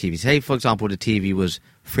 pays for the TV. Say, for example, the TV was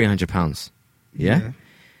 £300. Yeah?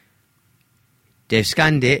 They've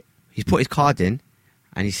scanned it. He's put his card in,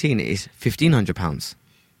 and he's seen it's £1,500.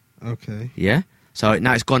 Okay. Yeah? So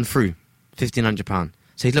now it's gone through, £1,500.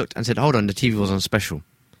 So he looked and said, hold on, the TV was on special.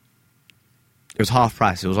 It was half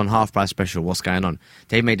price. It was on half price special. What's going on?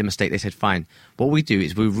 They made a mistake. They said, fine. What we do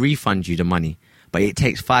is we refund you the money, but it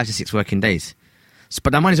takes 5 to 6 working days. So,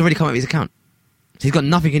 but that money's already come out of his account. So he's got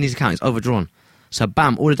nothing in his account. It's overdrawn. So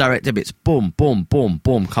bam, all the direct debits, boom, boom, boom,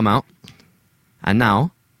 boom, come out. And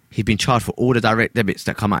now he's been charged for all the direct debits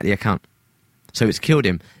that come out of the account. So it's killed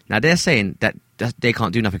him. Now they're saying that they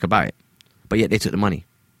can't do nothing about it, but yet they took the money.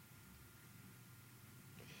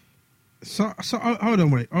 So hold on.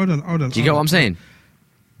 Do you get what I'm saying?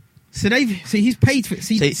 So he's paid for it.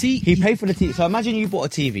 He paid for the TV. So imagine you bought a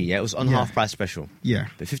TV. Yeah, it was on half price special. Yeah,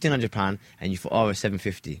 but £1,500, and you thought, oh, it's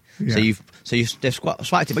 $750. Yeah. So they've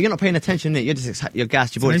swiped it, but you're not paying attention. You're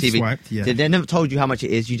gassed. You bought a TV. Swiped, yeah. They never told you how much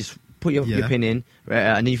it is. You just put your pin in,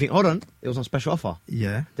 and then you think, hold on, it was on special offer.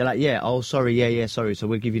 Yeah. They're like, yeah, oh, sorry, yeah, sorry. So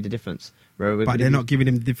we'll give you the difference. But they're not giving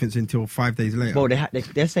him the difference until 5 days later. Well,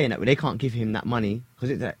 they're saying that they can't give him that money because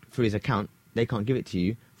it's through his account. They can't give it to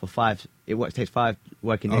you for 5. It takes 5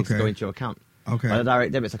 working days to go into your account. Okay. But the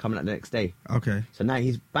direct debits are coming out the next day. Okay. So now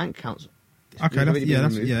his bank accounts. Okay,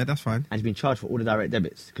 that's fine. And he's been charged for all the direct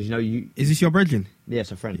debits because you. Is this your brethren? Yeah,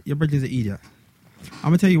 it's a friend. Your brethren's an idiot. I'm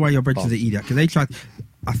gonna tell you why your brethren's an idiot because they tried.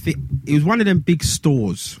 I think it was one of them big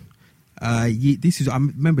stores. I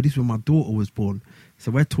remember this when my daughter was born. So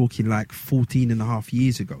we're talking like 14 and a half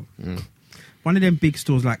years ago. One of them big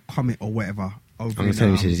stores like Comet or whatever. I'm going to tell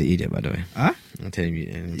you he's an idiot, by the way. Huh? I'm telling you.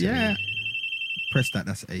 Yeah. Press that,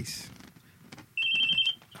 that's Ace.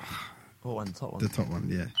 Oh, and the top one. The top one,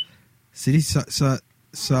 yeah.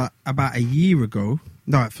 So about a year ago,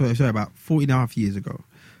 about 14 and a half years ago,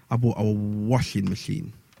 I bought a washing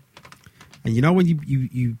machine. And you know when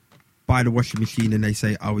you buy the washing machine and they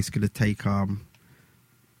say, oh, it's going to take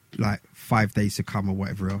like 5 days to come or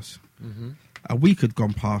whatever else. Mm-hmm. A week had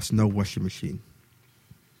gone past, no washing machine.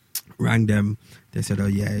 Rang them, they said, oh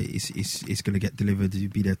yeah, it's going to get delivered,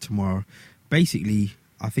 you'll be there tomorrow. Basically,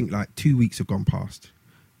 I think like 2 weeks have gone past,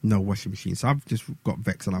 no washing machine. So I've just got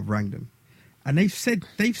vexed and I've rang them. And they've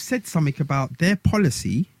said something about their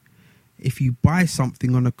policy, if you buy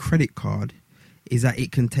something on a credit card, is that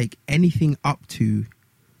it can take anything up to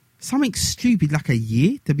something stupid like a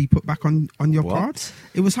year to be put back on your card.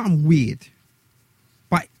 It was something weird.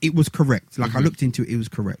 But it was correct. Like I looked into it, it was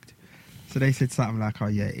correct. So they said something like, oh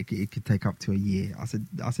yeah, it could take up to a year. I said,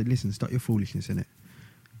 listen, stop your foolishness, innit?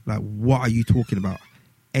 Like, what are you talking about?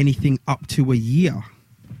 Anything up to a year?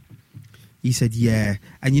 He said, yeah.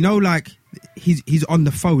 And you know, like, he's on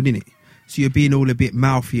the phone, innit? So you're being all a bit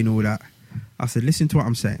mouthy and all that. I said, listen to what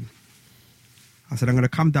I'm saying. I said, I'm going to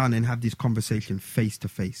come down and have this conversation face to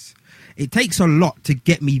face. It takes a lot to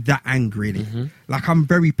get me that angry, innit? Mm-hmm. Like, I'm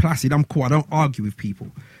very placid. I'm cool. I don't argue with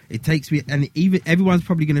people. It takes me, and even everyone's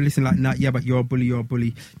probably going to listen like, nah, yeah, but you're a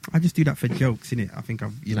bully. I just do that for jokes, innit? I think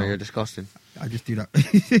No, you're disgusting. I just do that.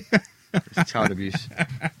 It's child abuse.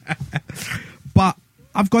 But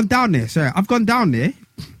I've gone down there,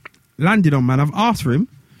 landed on, man. I've asked for him.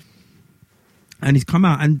 And he's come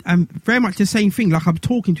out and very much the same thing. Like I'm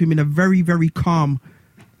talking to him in a very, very calm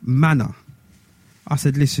manner. I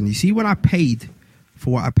said, listen, you see when I paid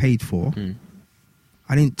for what I paid for,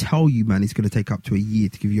 I didn't tell you, man, it's going to take up to a year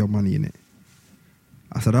to give you your money in it.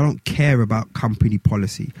 I said, I don't care about company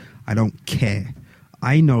policy. I don't care.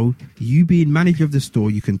 I know you being manager of the store,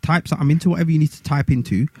 you can type something into whatever you need to type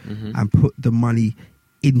into and put the money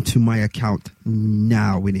into my account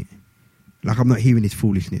now, innit? Like, I'm not hearing this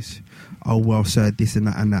foolishness. Oh, well, sir, this and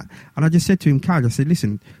that and that. And I just said to him, Kaj, I said,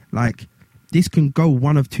 listen, like, this can go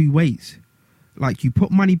one of two ways. Like, you put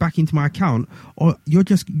money back into my account, or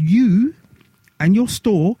you and your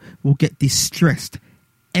store will get distressed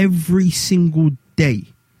every single day.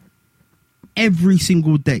 Every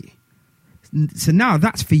single day. So now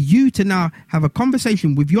that's for you to now have a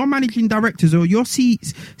conversation with your managing directors or your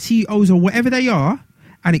CEOs or whatever they are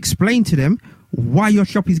and explain to them why your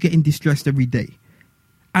shop is getting distressed every day.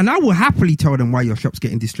 And I will happily tell them why your shop's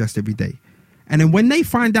getting distressed every day. And then when they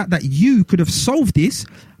find out that you could have solved this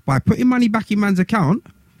by putting money back in man's account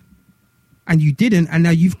and you didn't, and now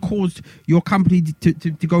you've caused your company to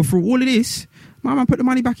go through all of this, man, put the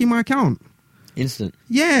money back in my account. Instant.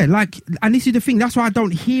 Yeah, like, and this is the thing. That's why I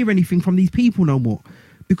don't hear anything from these people no more.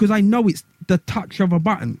 Because I know it's the touch of a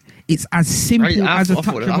button. It's as simple as a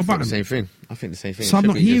touch of a button. I think the same thing. So I'm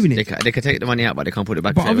not hearing it. They can take the money out, but they can't put it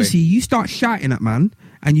back. But obviously, you start shouting at man,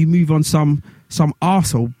 and you move on some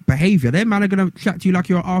arsehole behaviour. Their man are going to chat to you like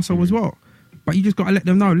you're an arsehole as well. But you just got to let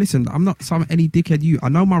them know. Listen, I'm not any dickhead. I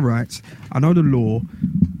know my rights. I know the law.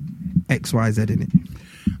 X, Y, Z in it.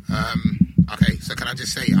 Okay, so can I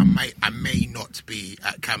just say I may not be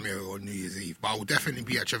at Cameo on New Year's Eve, but I will definitely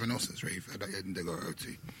be at Trevor Nelson's rave at the Indigo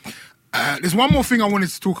O2. There's one more thing I wanted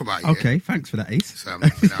to talk about here. Okay, thanks for that, Ace. So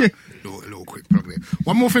a little quick plug there.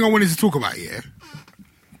 One more thing I wanted to talk about here.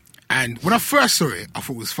 And when I first saw it, I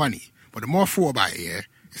thought it was funny. But the more I thought about it here,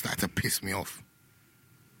 it started to piss me off.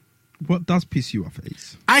 What does piss you off,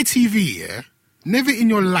 Ace? ITV, yeah? Never in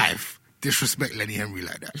your life disrespect Lenny Henry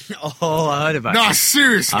like that. Oh, I heard about it. No,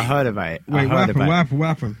 seriously. I heard about it. Wait, what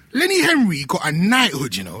happened? Lenny Henry got a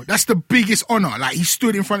knighthood, you know. That's the biggest honour. Like, he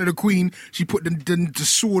stood in front of the Queen. She put the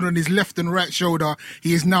sword on his left and right shoulder.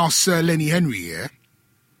 He is now Sir Lenny Henry, yeah?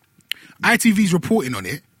 ITV's reporting on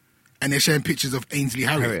it, and they're showing pictures of Ainsley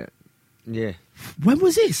Harriott. Yeah. When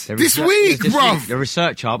was this? This week, bruv. The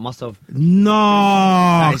researcher must have... No,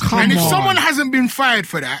 come on. And if someone hasn't been fired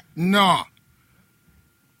for that, nah.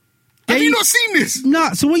 Have you not seen this? No,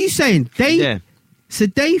 so what are you saying? So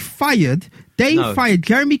they fired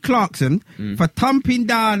Jeremy Clarkson for thumping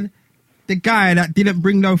down the guy that didn't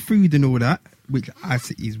bring no food and all that, which I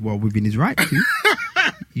say is well within his right to.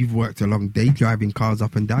 You've worked a long day driving cars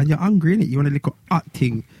up and down. You're hungry, innit? You want a little hot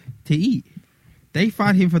thing to eat. They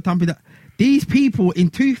fired him for thumping that. These people in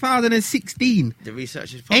 2016, the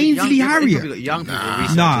researchers, Ainsley Harriott. Young people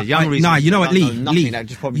researchers. Nah, you know what, Lee?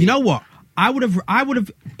 You know what? I would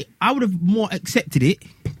have more accepted it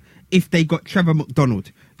if they got Trevor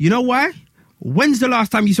McDonald. You know why? When's the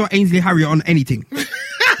last time you saw Ainsley Harriott on anything?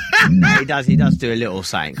 He does do a little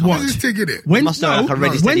saying. What? Just taking it. When's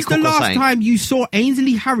the last time you saw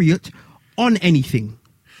Ainsley Harriott on anything?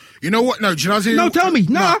 You know what? No, tell me. No, tell me.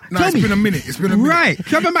 It's been a minute. Right.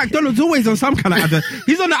 Trevor McDonald's always on some kind of advert.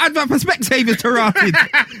 He's on the advert for Specsavers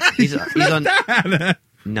to He's on...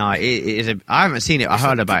 No, it is I haven't seen it. I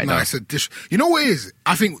heard about it, though. It's a dish. You know what it is?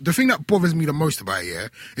 I think the thing that bothers me the most about it, yeah?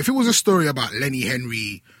 If it was a story about Lenny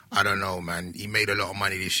Henry, I don't know, man, he made a lot of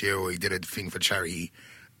money this year or he did a thing for charity.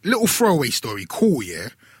 Little throwaway story, cool, yeah?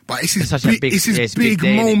 But it's his big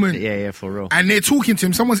moment. Yeah, for real. And they're talking to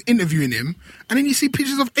him, someone's interviewing him, and then you see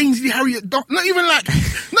pictures of Ainsley Harriott, not even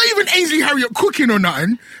Ainsley Harriott cooking or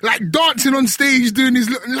nothing, like dancing on stage, doing his,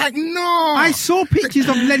 like, no. I saw pictures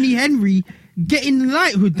of Lenny Henry getting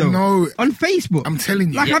knighthood though. No, on Facebook. I'm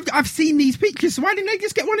telling you. Like I've seen these pictures. So why didn't they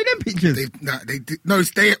just get one of them pictures?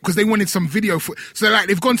 Because they wanted some video for. So like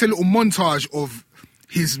they've gone to a little montage of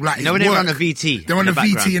his like. You know when they're on a VT. They're on a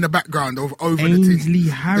VT in the background over Ainsley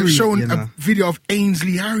Harriott. They're showing a video of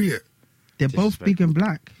Ainsley Harriott. They're both big and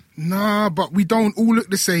black. Nah, but we don't all look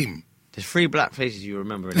the same. There's three black faces you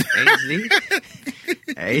remember.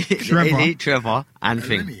 Ainsley, Trevor, and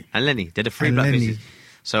Lenny. They're the three black faces.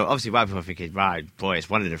 So obviously white people are thinking, right, boy, it's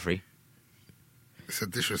one of the three. It's a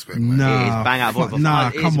disrespect, man. It is bang out of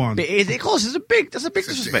Nah, come on. Of course, that's a big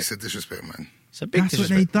disrespect. It's a disrespect, man. It's a big disrespect.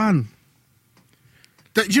 That's what they done.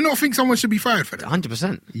 Do you not think someone should be fired for that?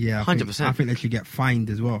 100%. Yeah, 100%. I think they should get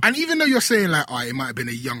fined as well. And even though you're saying like, it might have been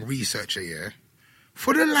a young researcher, yeah.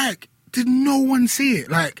 For the did no one see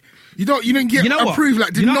it? Like, you didn't get approved.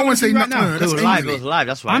 Like, did no one say right now? It was live.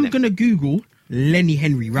 That's why. I'm gonna Google Lenny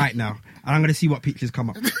Henry right now, and I'm going to see what pictures come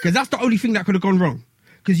up. Because that's the only thing that could have gone wrong.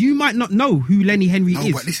 Because you might not know who Lenny Henry No,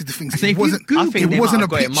 is. but this is the thing. So It if you wasn't. Google- I think It they wasn't might a have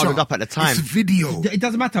got it picture. modelled up at the time. It's video. It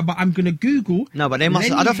doesn't matter, but I'm going to Google. No, but they must.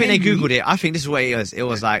 Lenny I don't think they Henry. googled it. I think this is what it was. It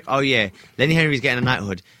was like, oh yeah, Lenny Henry's getting a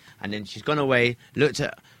knighthood, and then she's gone away, looked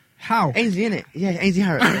at How? Ainsley, innit? Yeah, Ainsley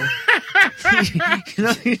Harris.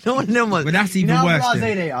 you know one of them ones. But that's even you know worse How then.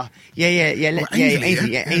 blasé they are. Yeah, What,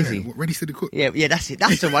 Ainsley, Ainsley. What, Ready to the cook. Yeah, that's it.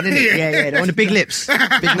 That's the one, isn't it? Yeah, the one with the big lips, big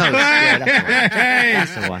nose. Yeah,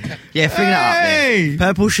 that's the one. Yeah, fling that up Hey! there.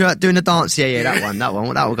 Purple shirt, doing the dance. Yeah, that one. That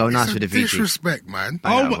will go nice with the VT. Disrespect, man.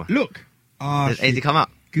 Oh, that but one. look. Does Ainsley come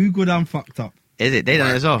up? Google done fucked up. Is it? They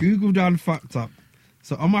done it as well. Google done fucked up.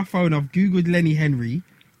 So on my phone, I've Googled Lenny Henry.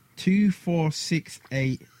 2, 4, 6,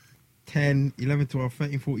 8, 10, 11, 12,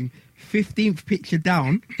 13, 14. 15th picture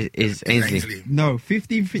down. Is Ainsley? No,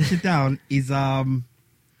 15th picture down is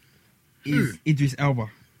Idris Elba.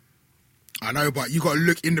 I know, but you got to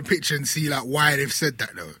look in the picture and see like why they've said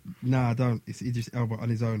that though. Nah, I don't. It's Idris Elba on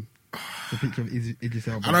his own. The picture of Idris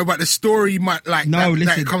Elba. I know, but the story might like No, that, listen.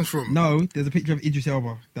 that it comes from. No, there's a picture of Idris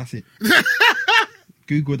Elba. That's it.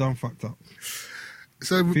 Google done fucked up.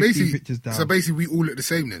 So 15 basically, pictures down. we all look the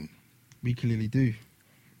same then. We clearly do.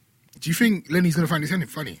 Do you think Lenny's gonna find this anything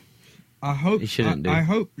funny? I hope. He shouldn't do. I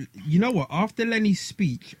hope. You know what? After Lenny's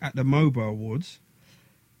speech at the MOBA Awards,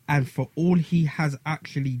 and for all he has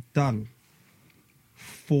actually done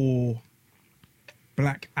for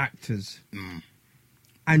black actors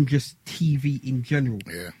and just TV in general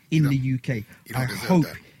Yeah. in You the UK, you don't I deserve hope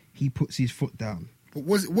that. he puts his foot down. But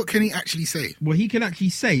what can he actually say? Well, he can actually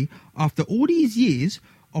say, after all these years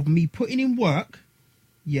of me putting in work,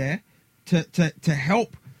 yeah, to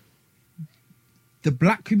help the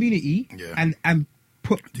black community Yeah. and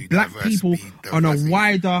put Do black diverse- people be on a diversity.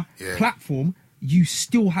 wider Yeah. platform, you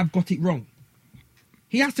still have got it wrong.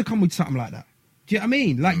 He has to come with something like that. Do you know what I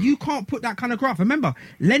mean? Like, you can't put that kind of graph. Remember,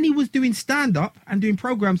 Lenny was doing stand-up and doing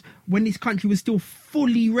programs when this country was still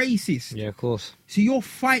fully racist. Yeah, of course. So you're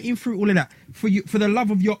fighting through all of that for the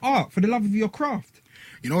love of your art, for the love of your craft.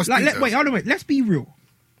 You know what's Like, deep, though? wait, hold on, wait. Let's be real.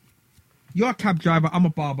 You're a cab driver. I'm a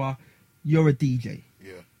barber. You're a DJ.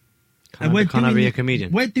 Yeah. Can I be a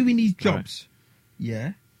comedian? We're doing these jobs,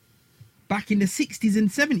 yeah, back in the 60s and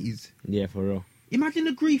 70s. Yeah, for real. Imagine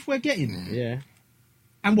the grief we're getting. Yeah.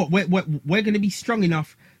 And what, we're going to be strong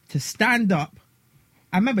enough to stand up.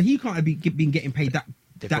 And remember, he can't have been getting paid that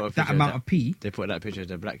They put a that picture amount of P. They put that picture of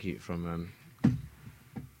the black youth from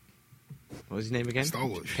what was his name again? Star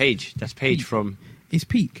Wars. Paige. That's Paige from It's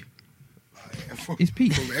peak. It's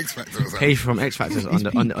peak. From X Factor or something. Paige from X Factors on It's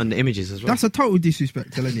the images as well. That's a total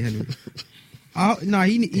disrespect to Lenny Henry. No,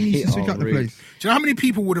 he needs to switch up the rude. place. Do you know how many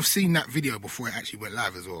people would have seen that video before it actually went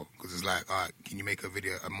live as well? Because it's like, all right, can you make a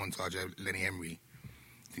montage of Lenny Henry?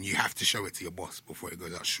 Then you have to show it to your boss before it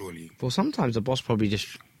goes out, surely. Well, sometimes the boss probably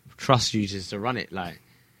just trusts you just to run it. Like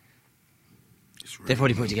It's they've really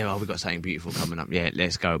already put together. Oh, we've got something beautiful coming up. Yeah,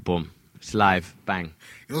 let's go. Boom. It's live. Bang. You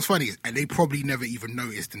know what's funny is, and they probably never even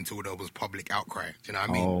noticed until there was public outcry. Do you know what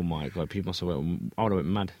I mean? Oh my god, people must have went. I would have went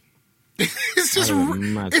mad. It's just, I went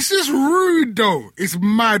mad. it's just rude though. It's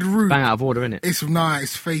mad rude. Bang out of order, innit? It's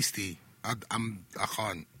feisty. I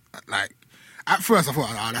can't. Like, at first I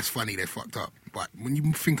thought, that's funny, they fucked up. But when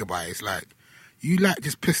you think about it, it's like, you like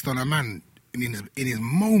just pissed on a man in his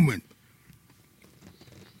moment.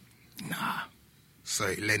 Nah.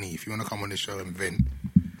 So Lenny, if you want to come on the show and vent,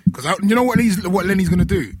 because you know what Lenny's gonna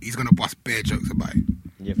do? He's gonna bust bare jokes about it.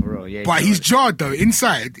 Yeah, for real. Yeah. But he's jarred though.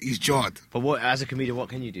 Inside, he's jarred. But what, as a comedian, what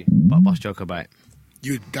can you do? But bust joke about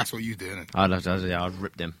it. That's what you do, innit? I'll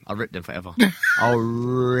rip them. I'll rip them forever. I'll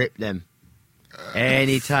rip them.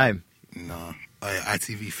 Anytime. Nah.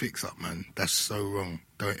 ITV fix up, man. That's so wrong.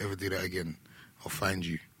 Don't ever do that again. I'll find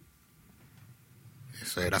you.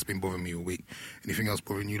 So that's been bothering me all week. Anything else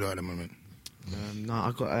bothering you at the moment? No,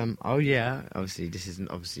 I got. Oh yeah. Obviously, this isn't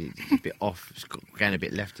obviously a bit off. It's going a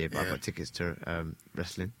bit left here, but I Yeah. got tickets to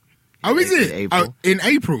wrestling. Oh, is In it? April. In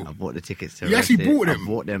April? I bought the tickets to. You actually wrestling.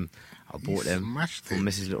 bought them? I bought them smashed for it.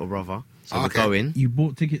 Mrs. Little Brother. So Okay. we're going. You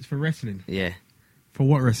bought tickets for wrestling? Yeah. For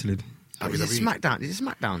what wrestling? Is it WWE. SmackDown? Is it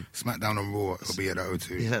SmackDown? SmackDown and Raw. It'll be at the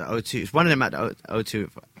O2. It's at the O2. It's one of them at the O2.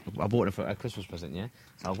 I bought them for a Christmas present, yeah?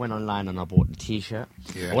 So I went online and I bought the T-shirt.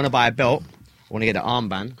 Yeah. I want to buy a belt. I want to get the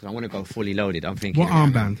armband because I want to go fully loaded. I'm thinking... What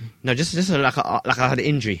armband? No, just like I had an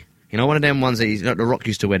injury. You know, one of them ones that The Rock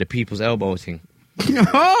used to wear, the people's elbow thing. I'm going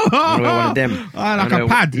to wear one of them. Like a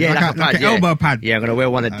pad. Yeah, like a pad, yeah. elbow pad. Yeah, I'm going to wear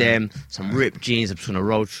one of them, some ripped jeans, I'm just going to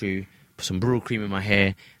roll through, put some brew cream in my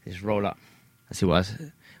hair, just roll up. Let's see what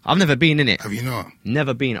I've never been in it. Have you not?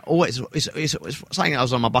 Never been. Oh, it's something that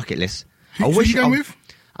was on my bucket list. Who you going with?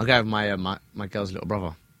 I'll go with my girl's little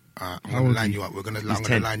brother. I'm going to line you up. I'm going to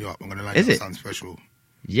 10. line you up. I'm going to line Is you up. it? Something special.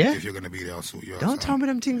 Yeah? If you're going to be there, I'll sort you out. Don't tell me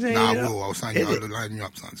them things. Nah, I will. I'll sign you up. I'll line you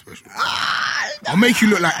up. Something special. I'll make you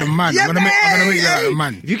look like the man. Yeah, I'm going to make you look like the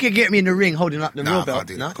man. If you could get me in the ring holding up the real belt. I can't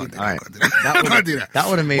do that. No? Can't do All right. that. I can't do that. That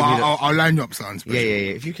would have made me look... I'll line you up something special.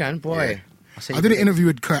 Yeah. If you can, boy. Yeah. I did an interview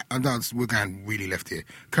with Kurt. We're going really left here.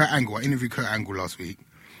 Kurt Angle. I interviewed Kurt Angle last week,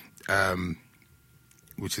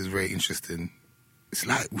 which is very interesting. It's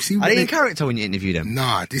like we see. Are they in character when you interview them?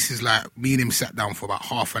 Nah, this is like me and him sat down for about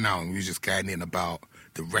half an hour and we was just getting in about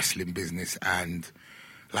the wrestling business and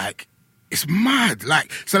like it's mad.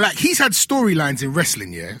 Like he's had storylines in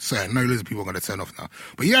wrestling, yeah. So I know loads of people are gonna turn off now,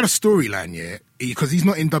 but he had a storyline, yeah, because he's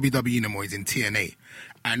not in WWE anymore. He's in TNA,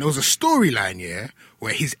 and there was a storyline, yeah,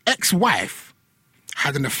 where his ex-wife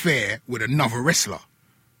had an affair with another wrestler.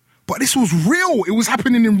 But this was real. It was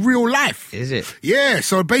happening in real life. Is it? Yeah.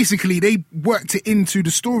 So basically, they worked it into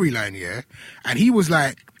the storyline. Yeah, and he was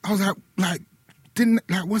like, I was like, didn't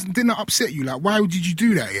that upset you? Like, why did you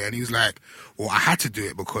do that? Yeah, and he was like, well, I had to do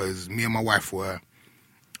it because me and my wife we were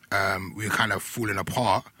kind of falling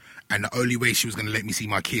apart, and the only way she was going to let me see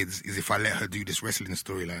my kids is if I let her do this wrestling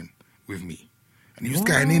storyline with me. And he was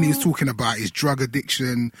going in. He was talking about his drug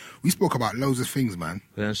addiction. We spoke about loads of things, man.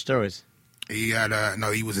 With stories. He had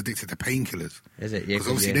he was addicted to painkillers. Is it? Yeah. Because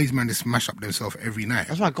obviously these men just smash up themselves every night.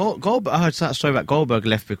 That's why Goldberg. I heard that story about Goldberg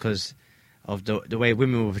left because of the way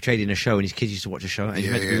women were portrayed in the show, and his kids used to watch the show, and he's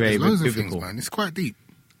meant to be very loads biblical. of things, man. It's quite deep.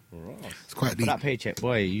 It's quite deep. For that paycheck,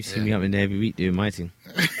 boy, you see me up in there every week doing my thing.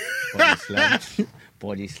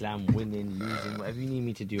 Body slam, winning, losing, whatever you need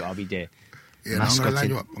me to do, I'll be there. Yeah, I'm gonna line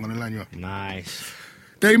you up. I'm gonna line you up. Nice.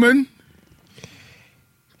 Damon.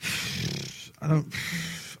 I don't.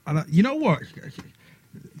 You know what?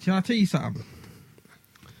 Can I tell you something?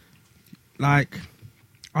 Like,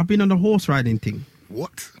 I've been on the horse riding thing.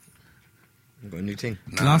 What? You've got a new thing.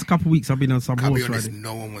 Nah. Last couple of weeks, I've been on some Can't horse be honest, riding.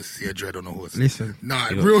 no one wants to see a dread on a horse. Listen. Nah,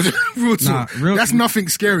 real talk. That's nothing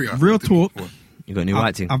scarier. Real talk. You got a new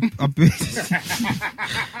white thing. I've been...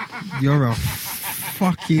 You're a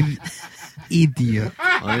fucking idiot.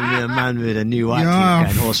 I'm a man with a new white thing You're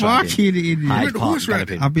going horse a riding. fucking idiot. Hyde Park horse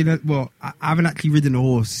riding? galloping. I've been I haven't actually ridden a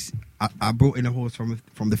horse. I brought in a horse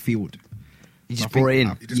from the field. You just I think brought it in.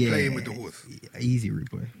 You just playing with the horse. Easy, rude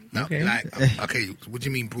boy. No, Okay. okay. What do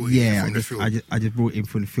you mean brought Yeah, from the field? I just brought it in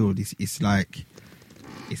from the field. It's like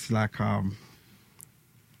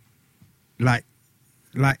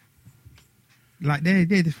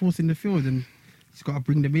they're just forcing the field, and just got to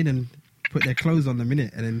bring them in and put their clothes on them in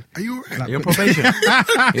it, and then. Are you alright? Like, You're on probation.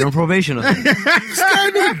 You're on probation or something. What's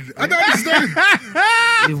going on? I don't understand.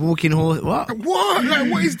 You're walking horse. What? What?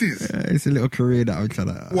 Like, what is this? It's a little career that I'm trying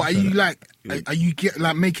to. What are you like? Are you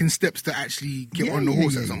making steps to actually get on the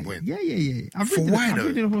horse at some point? Yeah. For why, though? I'm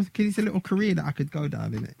riding a horse because it's a little career that I could go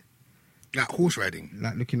down in it, Like horse riding.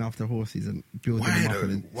 like looking after horses and building Why them up. though?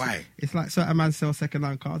 And Why? It's like certain man sell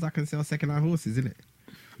second-hand cars. I can sell second-hand horses, isn't it?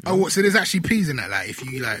 Oh, what? So there's actually peas in that. Like if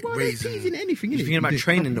you like Well, raise there's peas and in anything. You're innit? thinking about You do-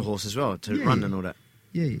 training the horse as well to Yeah, run yeah. and all that.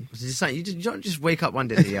 Yeah. Is this something you don't just wake up one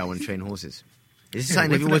day and say, "Yeah, I want to train horses." Is this Yeah,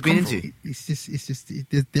 something where you've did always that been come into? It's just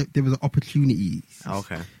there was an opportunity. Oh,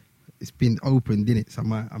 okay. It's been opened, didn't it? So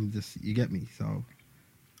I'm just, you get me. So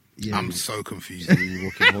yeah. I'm so confused. You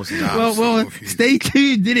walking horses. Nah, I'm well, so confused. stay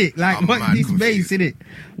tuned, did it? Like, I'm watch mad this confused. space, innit?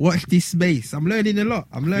 Watch this space. I'm learning a lot.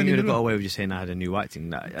 I'm You learning would a have got lot. away with just saying I had a new white thing.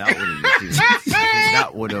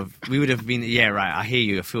 That would have. We would have been. Yeah, right. I hear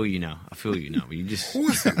you. I feel you now. But you just.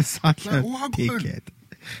 Horses. Such Like, a what happened? dickhead.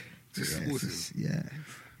 Just Yeah, horses. yeah.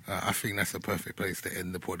 I think that's the perfect place to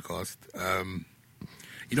end the podcast.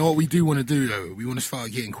 You know what we do want to do though? We want to start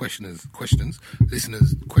getting questions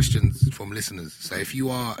from listeners. So if you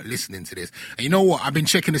are listening to this, and you know what, I've been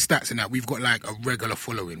checking the stats and that we've got like a regular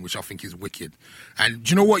following, which I think is wicked. And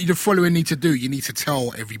do you know what the following need to do? You need to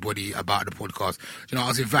tell everybody about the podcast. You know, I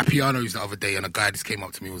was in Vapiano's the other day, and a guy just came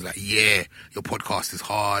up to me and was like, "Yeah, your podcast is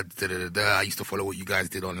hard. Da, da, da, da. I used to follow what you guys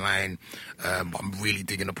did online, but I'm really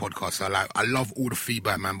digging the podcast. So I love all the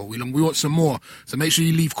feedback, man. But we want some more. So make sure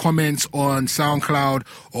you leave comments on SoundCloud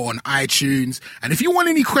or on iTunes. And if you want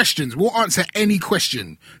any questions, we'll answer any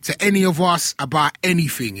question to any of us about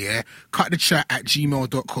anything, yeah?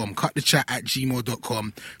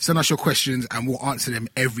 cutthechat@gmail.com. Send us your questions and we'll answer them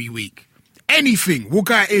every week. Anything. We'll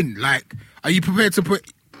get in. Like, are you prepared to put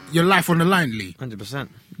your life on the line, Lee? 100%.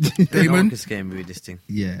 No one Damon? can scare me with this thing.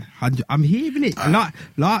 Yeah, 100. I'm hearing it.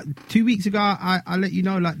 Like 2 weeks ago, I let you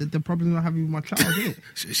know like the problems I'm having with my child, isn't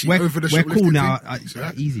it? She we're over the we're shoplifting cool now.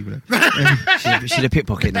 thing? Easy, bro. She's a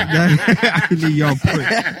pickpocket now. Actually, you're a prick.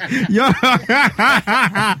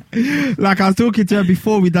 Like I was talking to her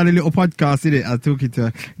before we done a little podcast, innit? I was talking to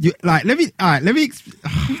her.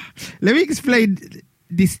 Let me explain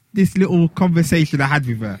this little conversation I had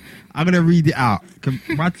with her. I'm gonna read it out. 'Cause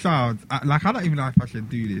my child, I don't even know if I should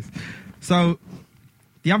do this. So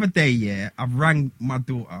the other day, yeah, I rang my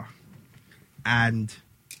daughter and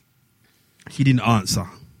she didn't answer.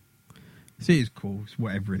 So it's cool, it's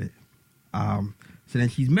whatever in it. So then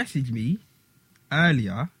she's messaged me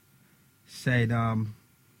earlier saying,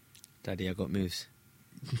 Daddy, I got moves.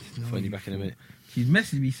 no, Phone you back in a minute. She's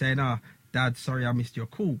messaged me saying, Dad, sorry I missed your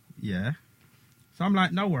call. Yeah. So I'm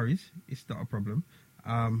like, no worries, it's not a problem.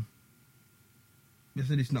 I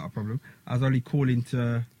said it's not a problem. I was only calling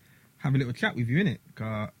to have a little chat with you, innit?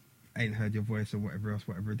 'Cause I ain't heard your voice or whatever else.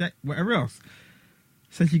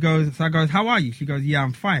 So I goes, how are you? She goes, yeah,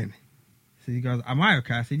 I'm fine. So he goes, am I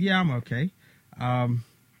okay? I said, yeah, I'm okay. So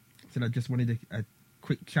I just wanted a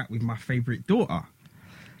quick chat with my favourite daughter.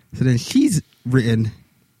 So then she's written,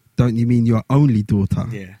 don't you mean your only daughter?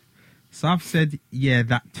 Yeah. So I've said, yeah,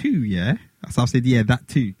 that too, yeah? So I've said, yeah, that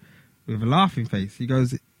too, with a laughing face. He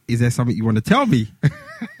goes, is there something you want to tell me?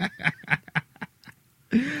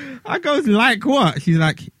 I goes, like what? She's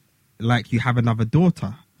like you have another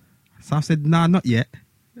daughter. So I said, nah, not yet.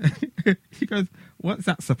 She goes, what's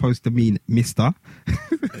that supposed to mean, mister?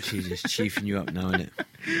 But she's just chiefing you up now, innit?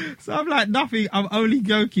 So I'm like, nothing, I'm only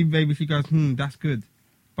joking, baby. She goes, that's good.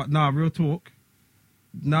 But nah, real talk.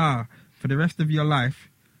 Nah, for the rest of your life,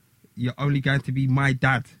 you're only going to be my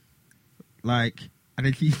dad. Like, and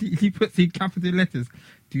then he puts in capital letters,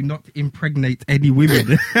 do not impregnate any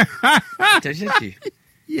women. Did you?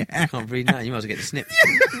 Yeah. I can't breathe now. You might as well get the snip.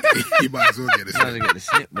 You might as well get this. You might as well get the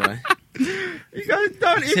snip, boy. He goes,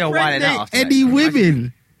 don't See how wide it impregnate out after any that.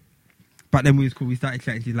 women. But then we was cool. We started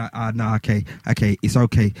chatting. She's like, no, okay, it's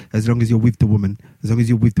okay. As long as you're with the woman,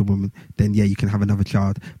 then yeah, you can have another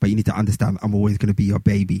child. But you need to understand, I'm always going to be your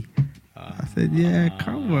baby. I said, yeah,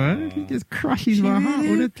 come on. He just crushes my heart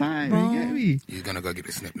all the time. You get me? You're going to go get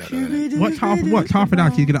the snip now, innit? Watch half an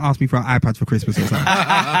hour. She's going to ask me for an iPad for Christmas or something.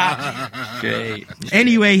 Great.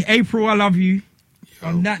 Anyway, April, I love you.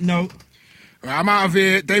 On that note, Right, I'm out of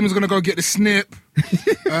here. Damon's going to go get the snip.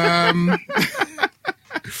 Alright,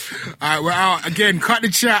 we're out. Again,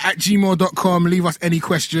 cutthechat@gmail.com. Leave us any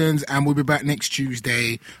questions and we'll be back next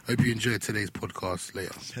Tuesday. Hope you enjoyed today's podcast.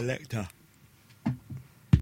 Later. Selector.